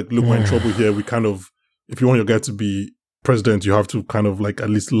Nate and like, "Look, we're in trouble here. We kind of, if you want your guy to be president, you have to kind of like at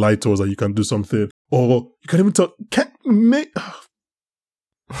least lie to us that you can do something." Or you can even talk,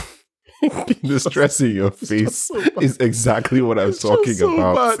 the stress in your face is exactly what I was talking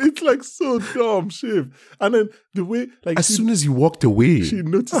about. Bad. It's like so dumb, Shiv. And then the way, like, as soon as you walked away, she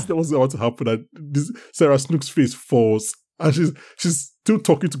noticed that was about to happen. And Sarah Snook's face falls, and she's still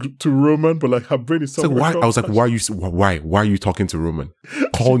talking to Roman, but like her brain is somewhere. Like, why? I was like, why are you talking to Roman?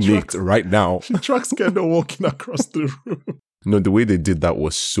 Call Nate right now. She tracks Kendall walking across the room. No, the way they did that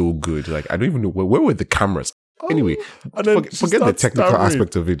was so good. Like, I don't even know where were the cameras. Anyway, and then forget the technical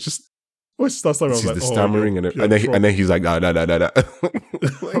aspect of it. Just. When she starts talking, I was like, stammering, and then he's like, nah. And I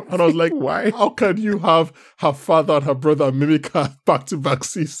was like, why? How can you have her father and her brother mimic her back-to-back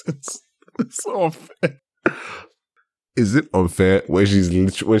seasons? It's so unfair. Is it unfair when she's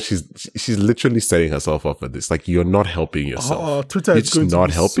literally setting herself up for this? Like, you're not helping yourself. Twitter is going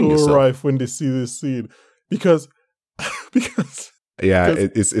to be so rife when they see this scene because yeah,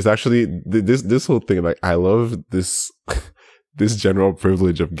 it's actually this whole thing. Like, I love this general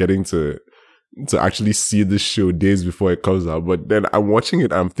privilege of getting to actually see this show days before it comes out. But then I'm watching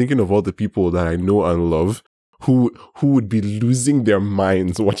it, I'm thinking of all the people that I know and love who would be losing their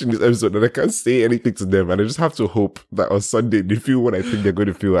minds watching this episode, and I can't say anything to them, and I just have to hope that on Sunday they feel what I think they're going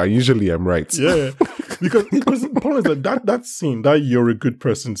to feel, and usually I'm right. Yeah, because the problem is that scene, that "you're a good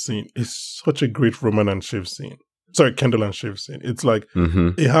person" scene, is such a great Roman and Shiv scene. Sorry, Kendall and Shiv scene. It's like,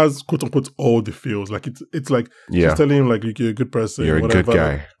 it has quote unquote all the feels. Like it's like, she's telling him like, "You're a good person, you're whatever." A good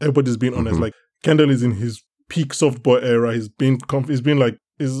guy. Everybody's being honest. Like, Kendall is in his peak soft boy era. He's been like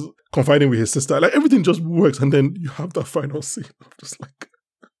is confiding with his sister. Like everything just works, and then you have that final scene. I'm just like,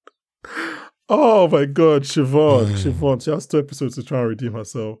 oh my god, Siobhan, she has 2 episodes to try and redeem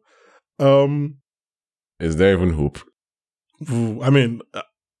herself. Is there even hope? I mean,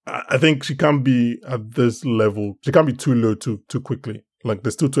 I think she can't be at this level. She can't be too low too quickly. Like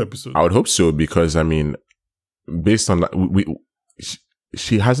there's still 2 episodes. I would hope so, because I mean, based on that,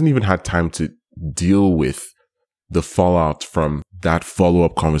 she hasn't even had time to deal with the fallout from that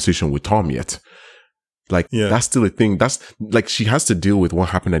follow-up conversation with Tom yet. Like, that's still a thing. That's like, she has to deal with what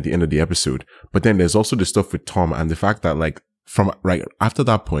happened at the end of the episode. But then there's also the stuff with Tom, and the fact that like from right after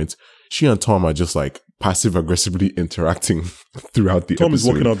that point, she and Tom are just like passive aggressively interacting throughout the Tom episode. is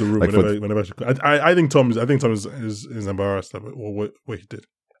walking out the room like whenever she could. I think Tom is embarrassed about what he did.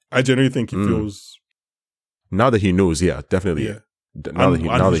 I genuinely think he feels, now that he knows, definitely. Yeah. Now that he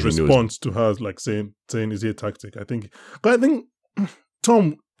knows, response to her like saying is he a tactic? I think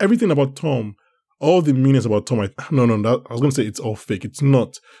Tom, everything about Tom, all the meanness about Tom, I was gonna say it's all fake. It's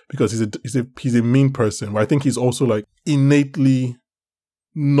not, because he's a mean person, but I think he's also like innately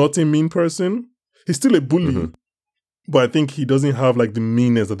not a mean person. He's still a bully, but I think he doesn't have like the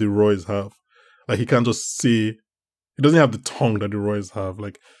meanness that the Roys have. Like he can't just say, he doesn't have the tongue that the Roys have.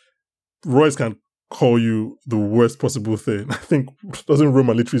 Like Roys can call you the worst possible thing. I think, doesn't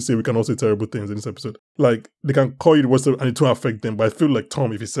Roma literally say we can all say terrible things in this episode? Like they can call you the worst and it will affect them, but I feel like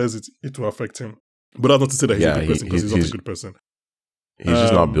Tom, if he says it, it will affect him. But that's not to say that he's a good person, because he's not a good person. He's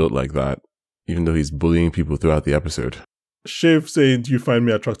just not built like that, even though he's bullying people throughout the episode. Shiv saying, "Do you find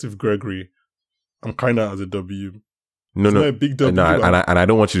me attractive, Gregory?" I'm kind of as a W. No, a big W. And I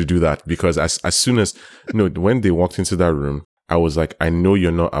don't want you to do that, because as soon as when they walked into that room, I was like, I know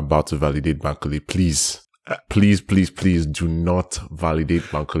you're not about to validate Bankole. Please do not validate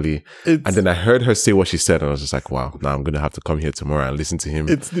Bankole. And then I heard her say what she said, and I was just like, wow, now I'm going to have to come here tomorrow and listen to him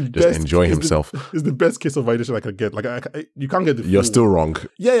enjoy himself. It's the best case of validation I could get. Like, you can't get the You're still wrong.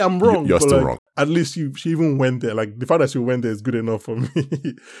 Yeah, I'm wrong. You're still wrong. At least she even went there. Like, the fact that she went there is good enough for me.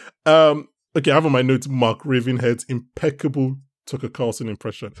 Okay, I have on my notes Mark Ravenhead's impeccable Tucker Carlson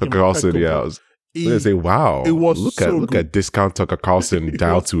impression. Tucker Carlson, yeah. I say, wow, it was look at discount Tucker Carlson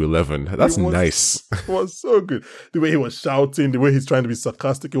dial to 11. That's nice. It was so good. The way he was shouting, the way he's trying to be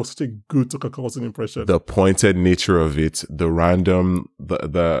sarcastic, it was such a good Tucker Carlson impression. The pointed nature of it, the random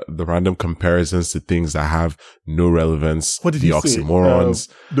comparisons to things that have no relevance. What did the he oxymorons?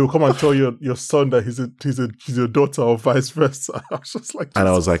 Say? They'll come and tell your son that he's your daughter, or vice versa. I was just like, and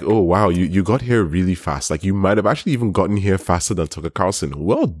I was like, oh wow, you got here really fast. Like you might have actually even gotten here faster than Tucker Carlson.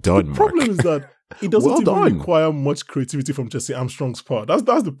 Well done, Mark. The problem is that it doesn't even require much creativity from Jesse Armstrong's part. That's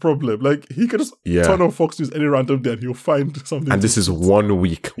the problem. Like he can just turn on Fox News any random day and he'll find something. And this is 1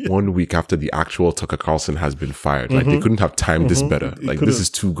 week, 1 week after the actual Tucker Carlson has been fired. Like they couldn't have timed this better. Like this is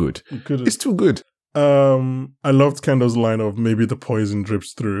too good. It's too good. I loved Kendall's line of maybe the poison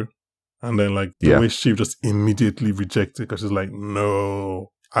drips through, and then like the way she just immediately rejected, because she's like, no,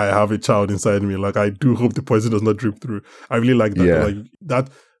 I have a child inside me. Like I do hope the poison does not drip through. I really like that. Yeah. Like that.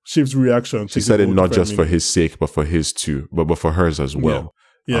 Shiv's reaction. She said it not just for his sake, but for his too, but for hers as well.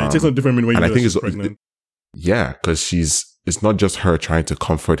 Yeah, it takes a different meaning when you know she's pregnant. pregnant. Because it's not just her trying to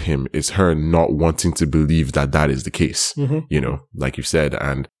comfort him, it's her not wanting to believe that is the case, like you said.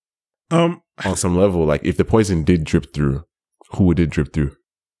 And on some level, like if the poison did drip through, who would it drip through?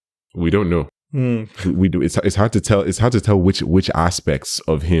 We don't know. We do. It's hard to tell. It's hard to tell which aspects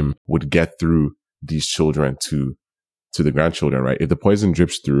of him would get through these children to the grandchildren, right? If the poison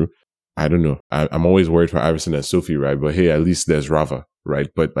drips through, I don't know. I'm always worried for Iverson and Sophie, right? But hey, at least there's Rava, right?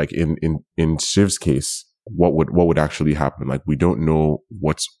 But like in Shiv's case, what would actually happen? Like we don't know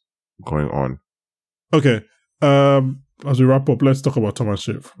what's going on. Okay. As we wrap up, let's talk about Tom and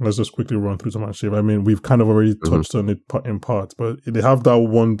Shiv. Let's just quickly run through Tom and Shiv. I mean, we've kind of already touched on it in part, but they have that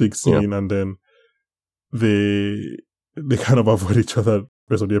one big scene, and then they kind of avoid each other the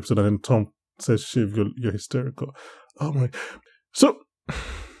rest of the episode, and then Tom says, Shiv, you're hysterical. Oh my. So,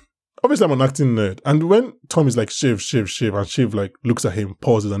 obviously I'm an acting nerd. And when Tom is like, Shiv, and Shiv like looks at him,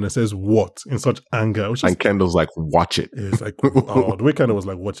 pauses, and then says, what? In such anger. And Kendall's like, watch it. It's like, the way Kendall was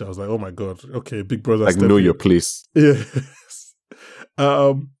like, watch it. I was like, oh my God. Okay, big brother. Like, know your place. Yes.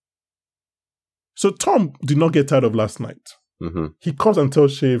 So Tom did not get tired of last night. Mm-hmm. He comes and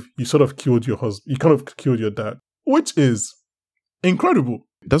tells Shiv, you sort of killed your husband. You kind of killed your dad. Which is incredible.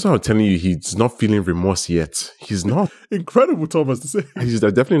 That's what I'm telling you. He's not feeling remorse yet. He's not. Incredible, Thomas, to say. He's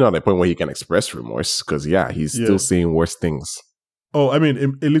definitely not at a point where he can express remorse, because, he's still saying worse things. Oh, I mean,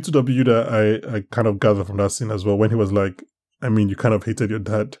 a little W that I kind of gathered from that scene as well, when he was like, I mean, you kind of hated your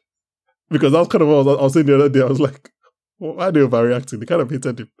dad. Because that was kind of what I was saying the other day. I was like, Why are they overreacting? They kind of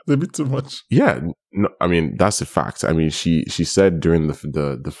hated him. It's a bit too much. Yeah, no, I mean that's a fact. I mean, she said during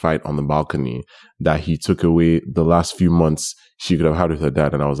the fight on the balcony that he took away the last few months she could have had with her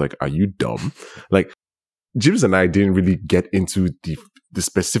dad, and I was like, "Are you dumb?" Like, Jibs and I didn't really get into the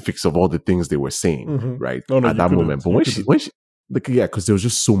specifics of all the things they were saying, right, at that moment. But when she like, yeah, because there was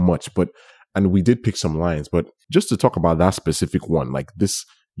just so much. And we did pick some lines, but just to talk about that specific one, like this.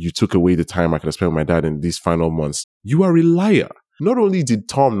 You took away the time I could have spent with my dad in these final months. You are a liar. Not only did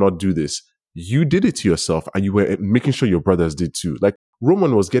Tom not do this, you did it to yourself, and you were making sure your brothers did too. Like,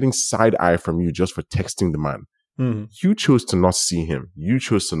 Roman was getting side eye from you just for texting the man. You chose to not see him. You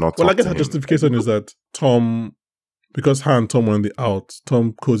chose to not talk to him. Well, I guess her justification is that Tom, because her and Tom were on the out,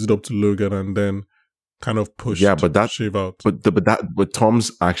 Tom cozied up to Logan and then kind of pushed Shiv out. But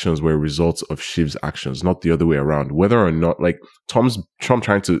Tom's actions were results of Shiv's actions, not the other way around. Whether or not, like, Tom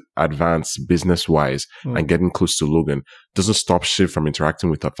trying to advance business wise and getting close to Logan doesn't stop Shiv from interacting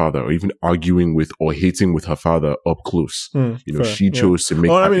with her father or even arguing with or hating with her father up close. She chose to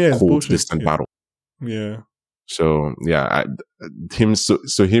make a cold, distant battle. Yeah. So yeah, him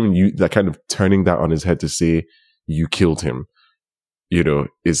that kind of turning that on his head to say you killed him,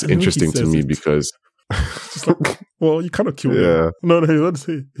 is interesting to me because. Just like, well, you kind of killed him. No, let's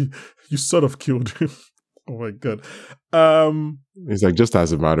say you sort of killed him. Oh my God. It's like, just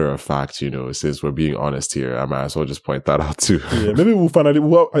as a matter of fact, since we're being honest here, I might as well just point that out too. Yeah, maybe we'll finally,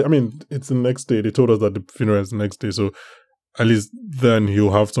 I mean, it's the next day. They told us that the funeral is the next day. So at least then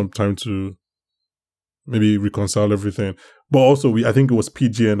he'll have some time to maybe reconcile everything. But also, I think it was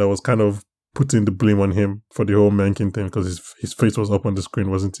PGN that was kind of putting the blame on him for the whole Mencken thing because his face was up on the screen,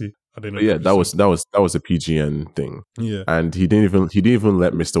 wasn't he? Yeah, that was a PGN thing. Yeah, and he didn't even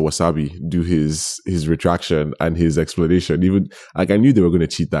let Mr. Wasabi do his retraction and his explanation. Even like, I knew they were going to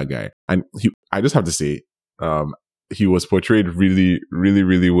cheat that guy, and I just have to say, he was portrayed really, really,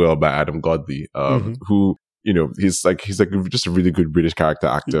 really well by Adam Godley, who he's like just a really good British character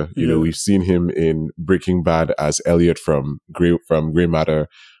actor. We've seen him in Breaking Bad as Elliot from Grey Matter.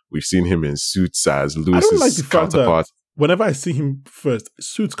 We've seen him in Suits as Lewis's counterpart. Whenever I see him first,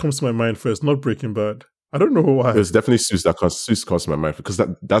 Suits comes to my mind first, not Breaking Bad. I don't know why. There's definitely Suits comes to my mind because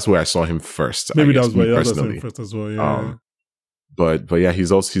that's where I saw him first. Maybe that was why I saw him first as well. Yeah. But yeah, he's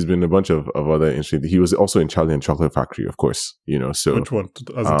been in a bunch of other interesting. He was also in Charlie and Chocolate Factory, of course. So which one?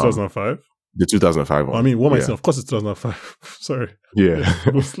 As in 2005. The 2005 one. I mean, what am I saying? Of course, it's 2005. Sorry. Yeah. I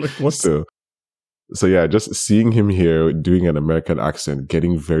was like, what? So yeah, just seeing him here doing an American accent,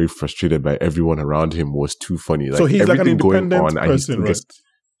 getting very frustrated by everyone around him was too funny. Like, so he's like an independent person, right?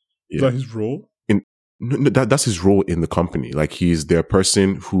 Yeah. Is that his role? No, that's his role in the company. Like, he's their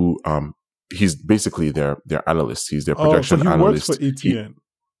person who, he's basically their analyst. He's their production analyst. Works for ATN.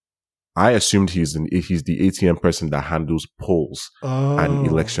 I assumed he's the ATN person that handles polls and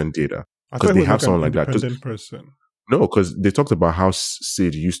election data. Because they have someone like that. Person. No, because they talked about how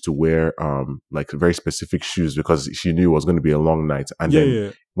Sid used to wear like very specific shoes because she knew it was going to be a long night. And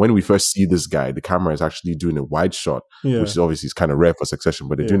then when we first see this guy, the camera is actually doing a wide shot, which is obviously is kind of rare for Succession,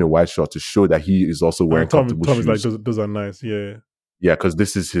 but they're doing a wide shot to show that he is also wearing comfortable shoes. Tom is like, those are nice, yeah. Yeah, because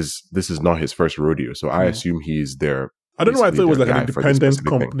this is not his first rodeo, so I assume he's there. I don't know why I thought it was like an independent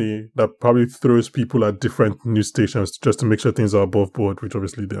company that probably throws people at different news stations just to make sure things are above board, which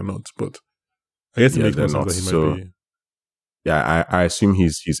obviously they're not, but I guess it makes more sense that he might be. Yeah, I assume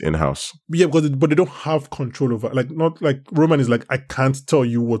he's in-house. Yeah, but they don't have control over, like, not like Roman is like, I can't tell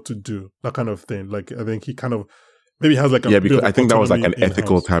you what to do, that kind of thing. Like, I think he kind of maybe has like because I think that was like an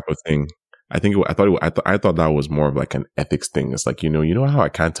ethical type of thing. I thought that was more of like an ethics thing. It's like, you know how I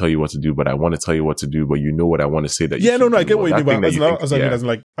can't tell you what to do, but I want to tell you what to do, but you know what I want to say that. Yeah, no, I get what you mean. But as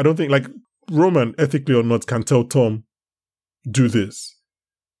like, I don't think like Roman, ethically or not, can tell Tom do this,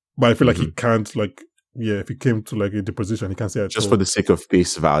 but I feel like he can't like. Yeah, if he came to like a deposition, he can't say it. Just for the sake of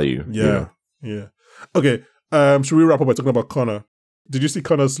face value. Yeah. Okay, should we wrap up by talking about Connor? Did you see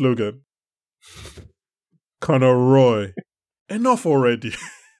Connor's slogan? Connor Roy. Enough already.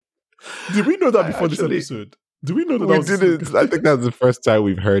 Did we know that before this episode? Do we know that? We didn't. I think that's the first time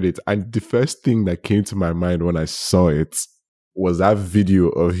we've heard it. And the first thing that came to my mind when I saw it was that video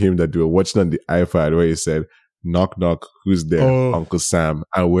of him that they were watching on the iPad where he said, "Knock, knock, who's there? Uncle Sam."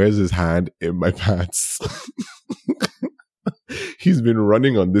 And where's his hand? In my pants. He's been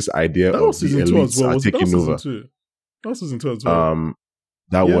running on this idea of the elites are taking over. That was season 2 as well.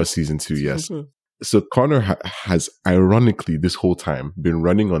 That was season 2, yes. So Connor has ironically this whole time been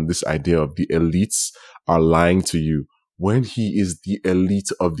running on this idea of the elites are lying to you. when he is the elite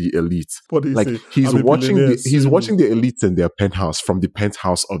of the elite. What do you Like say? he's I'm a watching billionaire he's soon. watching the elites in their penthouse from the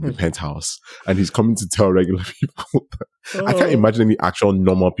penthouse of the penthouse, and he's coming to tell regular people. I can't imagine any actual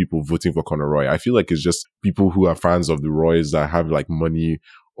normal people voting for Conor Roy. I feel like it's just people who are fans of the Roys that have like money.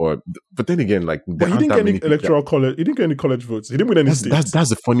 But then again, like But he didn't get any electoral college. He didn't get any college votes. He didn't win any states.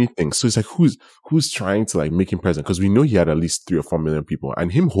 That's the funny thing. So it's like who's trying to like make him president? Because we know he had at least 3 or 4 million people,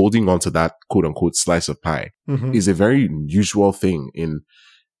 and him holding on to that quote unquote slice of pie is a very usual thing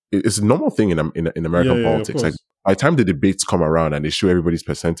it's a normal thing in American politics. Like by the time the debates come around and they show everybody's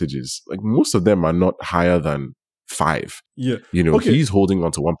percentages, like most of them are not higher than 5. Yeah, he's holding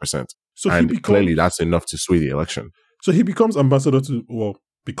on to 1%, so clearly that's enough to sway the election. So he becomes ambassador to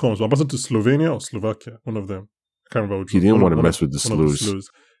ambassador to Slovenia or Slovakia, one of them. I can't remember which. He didn't want to mess with the Slows.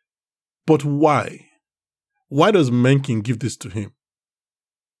 But why? Why does Mencken give this to him?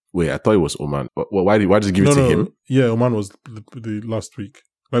 Wait, I thought it was Oman. Well, why did he give it to him? Yeah, Oman was the last week.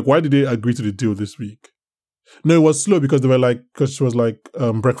 Like, why did they agree to the deal this week? No, it was slow because she was like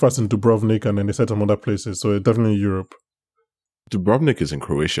breakfast in Dubrovnik, and then they said some other places. So definitely Europe. Dubrovnik is in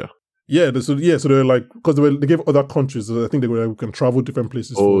Croatia. Yeah, so they were like, because they gave other countries. I think they were like, we can travel different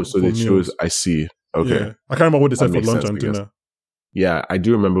places. So they chose. I see. Okay, yeah. I can't remember what they said for lunch and dinner. Yeah, I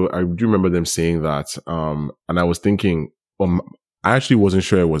do remember them saying that. And I was thinking, I actually wasn't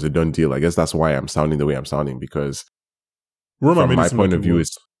sure it was a done deal. I guess that's why I'm sounding the way I'm sounding, because Roman from my point of view,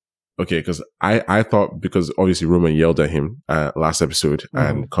 it's okay. Because I thought, because obviously Roman yelled at him last episode,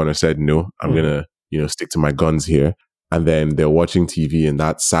 and Conor said, "No, I'm gonna stick to my guns here." And then they're watching TV in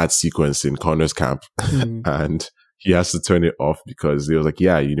that sad sequence in Conor's camp, and he has to turn it off because they was like,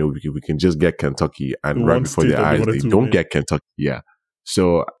 "Yeah, we can just get Kentucky," and right before their eyes, they don't get Kentucky. Yeah,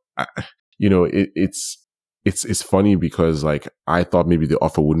 so it's funny because like I thought maybe the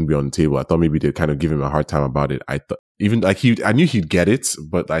offer wouldn't be on the table. I thought maybe they'd kind of give him a hard time about it. I thought even like I knew he'd get it,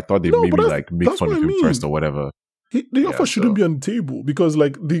 but I thought they'd maybe like make fun of him first or whatever. The offer shouldn't be on the table because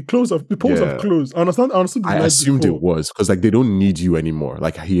like the polls have closed. I understood. I assumed it was because like they don't need you anymore.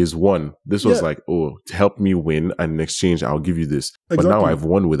 Like he has won. This was like, to help me win, and in exchange I'll give you this. Exactly. But now I've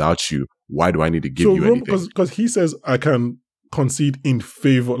won without you. Why do I need to give you anything? Because he says I can concede in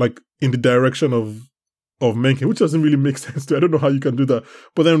favor, like in the direction of Mencken, which doesn't really make sense to me. I don't know how you can do that.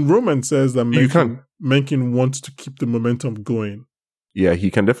 But then Roman says that Mencken wants to keep the momentum going. Yeah,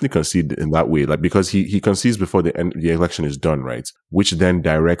 he can definitely concede in that way, like because he concedes before the election is done, right? Which then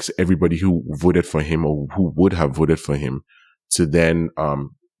directs everybody who voted for him or who would have voted for him to then,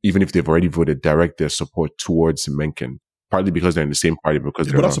 even if they've already voted, direct their support towards Mencken. Partly because they're in the same party, but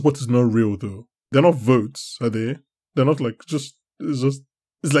that support is not real though. They're not votes, are they? They're not like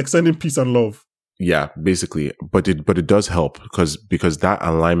it's like sending peace and love. Yeah, basically, but it does help because that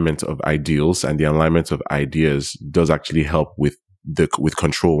alignment of ideals and the alignment of ideas does actually help with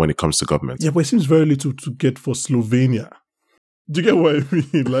control when it comes to government. Yeah, but it seems very little to get for Slovenia. Do you get what I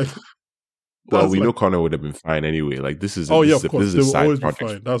mean? Like, well, we know Conor would have been fine anyway. Like this is of course. This is a side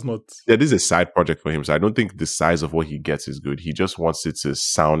project. That's not. Yeah, this is a side project for him. So I don't think the size of what he gets is good. He just wants it to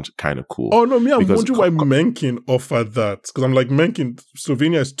sound kind of cool. Oh no, I'm wondering why Mencken offered that, because I'm like Mencken,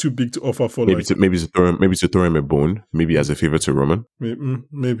 Slovenia is too big to offer for maybe to throw him a bone, maybe as a favor to Roman.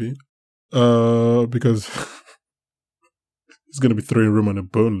 Maybe, because. He's going to be throwing Roman a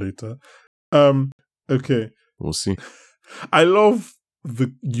bone later. Okay. We'll see. I love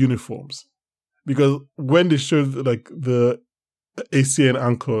the uniforms because when they showed like the ATN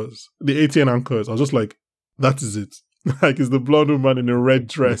anchors, I was just like, that is it. Like, it's the blonde woman in a red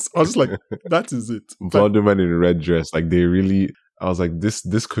dress. I was just like, that is it. Blonde woman in a red dress. Like, they really, I was like,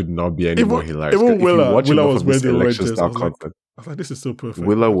 this could not be any more hilarious. Even Willa was wearing the red dress. I was like, this is so perfect.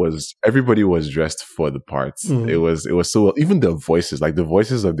 Everybody was dressed for the parts. It was so well. Even the voices, like the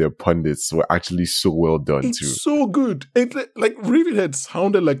voices of their pundits were actually so well done too. So good. It like Ravenhead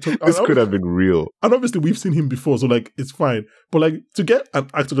sounded like this could have been real. And obviously we've seen him before, so like it's fine. But like to get an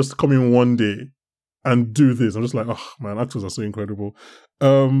actor just to come in one day and do this, I'm just like, oh man, actors are so incredible.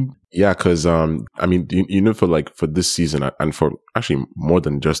 Yeah, because I mean, for this season and for actually more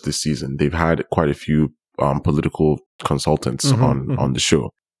than just this season, they've had quite a few political consultants on the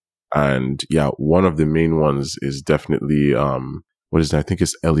show, and yeah, one of the main ones is definitely what is it? I think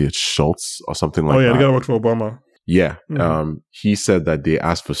it's Elliot Schultz or something like that. Oh yeah, the guy that worked for Obama. Yeah, he said that they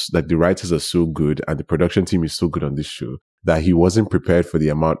asked for that the writers are so good and the production team is so good on this show that he wasn't prepared for the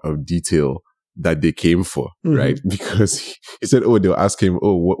amount of detail that they came for, right? Because he said, "Oh, they'll ask him,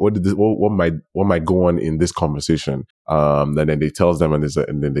 oh, what might go on in this conversation?" And then they tells them, and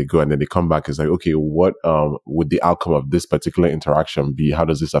then they go, and then they come back. It's like, okay, what would the outcome of this particular interaction be? How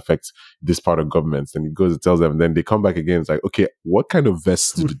does this affect this part of government? And he goes and tells them, and then they come back again. It's like, okay, what kind of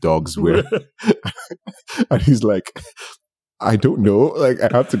vests do the dogs wear? And he's like, I don't know. Like,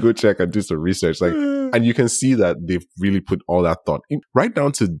 I have to go check and do some research. Like, and you can see that they've really put all that thought in, right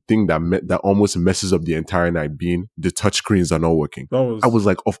down to the thing that almost messes up the entire night, being the touchscries are not working. I was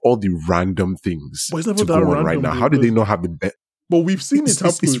like, of all the random things to go on right now, how do they not have the best? But we've seen it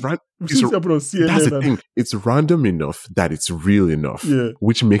happen. We've seen it happen on CNN. That's the thing. It's random enough that it's real enough,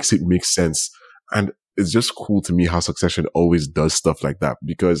 which makes it make sense. And it's just cool to me how Succession always does stuff like that,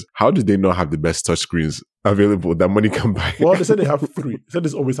 because how do they not have the best touchscreens available that money can buy? Well, they said they have 3. They said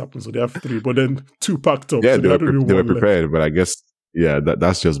this always happens, so they have 3, but then 2 packed up. Yeah, so they were prepared, left. but I guess,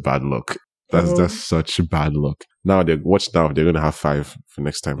 that's just bad luck. That's such bad luck. Now they're going to have 5 for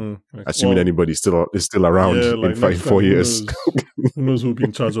next time. Assuming anybody is still around in 4 years. Who knows who will be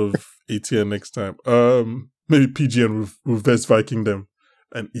in charge of ATN next time? Maybe PGN will West Viking them.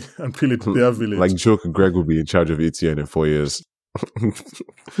 And peel it to their village. Like joke, Greg will be in charge of ATN in 4 years.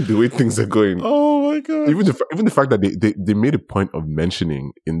 The way things are going. Oh my god! Even the fact that they made a point of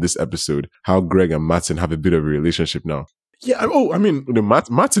mentioning in this episode how Greg and Martin have a bit of a relationship now. Yeah. I mean,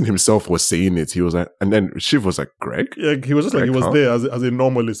 Martin himself was saying it. He was like, and then Shiv was like, Greg. Yeah, he was just Greg, like, he was there as a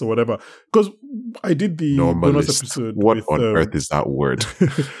normalist or whatever. Because I did the bonus episode. What on earth is that word?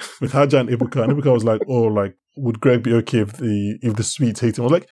 With Haja and Ibuka, and Ibuka was like, oh, like, would Greg be okay if the Swedes hate him? I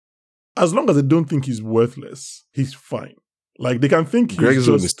was like, as long as they don't think he's worthless, he's fine. Like, they can think Greg's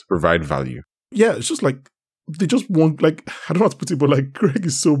own is to provide value. Yeah, it's just like, they just want, like, I don't know how to put it, but like, Greg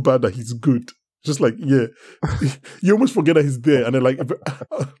is so bad that he's good. Just like, yeah, you almost forget that he's there. And then like,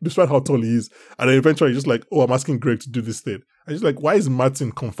 despite how tall he is, and then eventually you're just like, oh, I'm asking Greg to do this thing. And just like, why is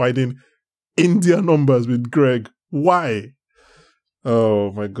Martin confiding India numbers with Greg? Why?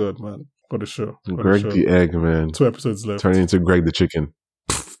 Oh my God, man. What a show. Greg the egg, man. 2 episodes left. Turning into Greg the chicken.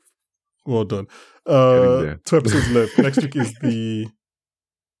 Well done. 2 episodes left. Next week is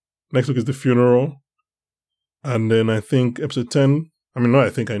the funeral. And then I think episode 10, I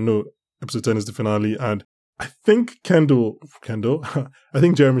know episode 10 is the finale. And I think Kendall, I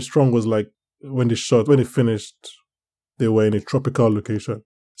think Jeremy Strong was like, when they finished, they were in a tropical location.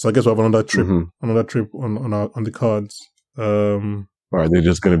 So I guess we have another trip on the cards. Or are they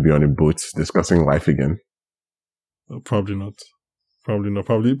just going to be on a boat discussing life again? Probably not. I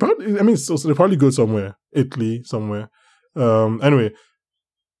mean, so they probably go somewhere. Italy, somewhere. Anyway,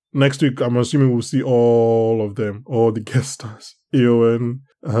 next week, I'm assuming we'll see all of them, all the guest stars. Eowyn,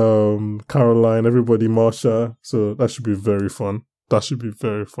 Caroline, everybody, Marsha. So that should be very fun.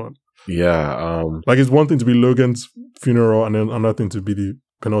 Yeah. Like, it's one thing to be Logan's funeral, and then another thing to be the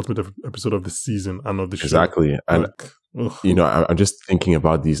penultimate episode of the season and of the show. Exactly. And you know, I'm just thinking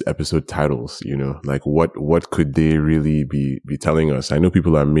about these episode titles, you know, like what could they really be telling us? I know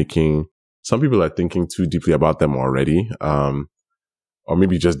some people are thinking too deeply about them already. Or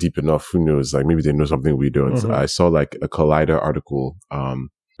maybe just deep enough, who knows? Like, maybe they know something we don't. Mm-hmm. I saw like a Collider article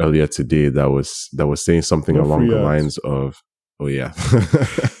earlier today that was saying something along the lines of, they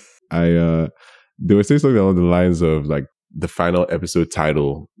were saying something along the lines of like, the final episode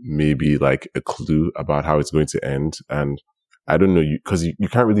title may be like a clue about how it's going to end. And I don't know, because you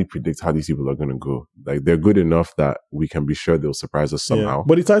can't really predict how these people are going to go. Like, they're good enough that we can be sure they'll surprise us somehow. Yeah.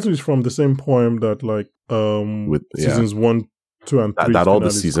 But the title is from the same poem that like with seasons 1, 2, and 3. That all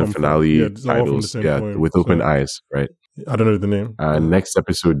the season finale titles, with open eyes, right? I don't know the name. Next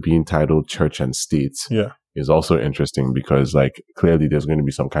episode being titled Church and State. Yeah. Is also interesting because, like, clearly there's going to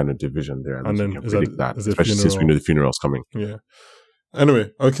be some kind of division there, and then we can predict that, especially since we know the funeral's coming. Yeah.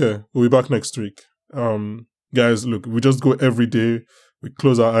 Anyway, okay, we'll be back next week. Guys, look, we just go every day. We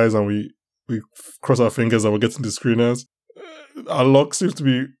close our eyes and we cross our fingers and we're getting the screeners. Our luck seems to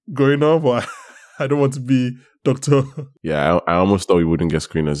be going up, but I don't want to be Doctor. Yeah, I almost thought we wouldn't get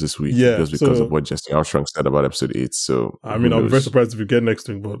screeners this week just because of what Jesse Armstrong said about episode 8. So I mean, I'll be very surprised if we get next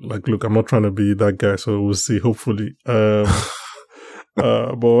week. But like, look, I'm not trying to be that guy, so we'll see. Hopefully, but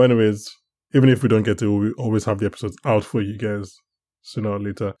anyways, even if we don't get it, we'll always have the episodes out for you guys sooner or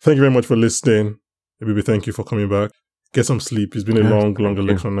later. Thank you very much for listening. Baby, thank you for coming back. Get some sleep. It's been a long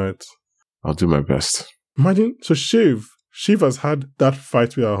election night. I'll do my best. Imagine, so Shiv has had that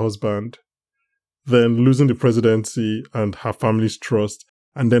fight with her husband, then losing the presidency and her family's trust,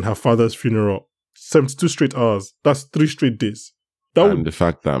 and then her father's funeral. 72 straight hours. That's 3 straight days. And the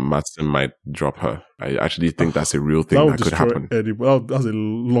fact that Matsson might drop her, I actually think that's a real thing that could happen. That's a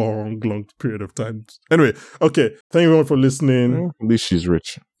long period of time. Anyway, okay. Thank you everyone for listening. At least she's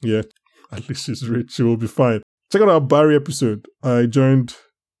rich. Yeah, at least she's rich. She will be fine. Check out our Barry episode. I joined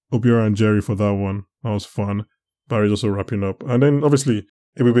Obiora and Jerry for that one. That was fun. Barry's also wrapping up. And then, obviously,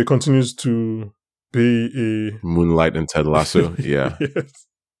 ABB continues to be a... Moonlight and Ted Lasso. Yeah. Yes.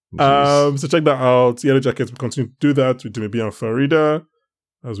 So check that out. Yellow Jackets will continue to do that with Dimebi and Farida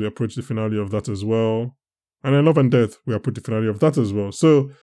as we approach the finale of that as well. And then Love and Death, we approach the finale of that as well.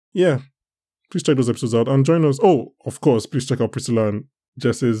 So, yeah, please check those episodes out and join us. Oh, of course, please check out Priscilla and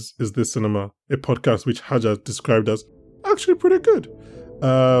Jess's Is This Cinema, a podcast which Haja described as actually pretty good.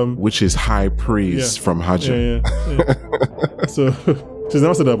 Which is high praise from Haja. Yeah. So... She's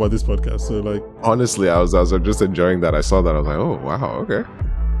never said that about this podcast, so like... Honestly, I was just enjoying that. I saw that. I was like, oh, wow, okay.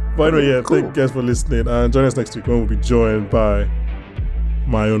 But anyway, cool. Thank you guys for listening. And join us next week when we'll be joined by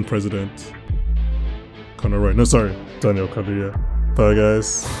my own president, Daniel Kaluuya. Bye,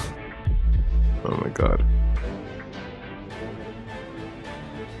 guys. Oh, my God.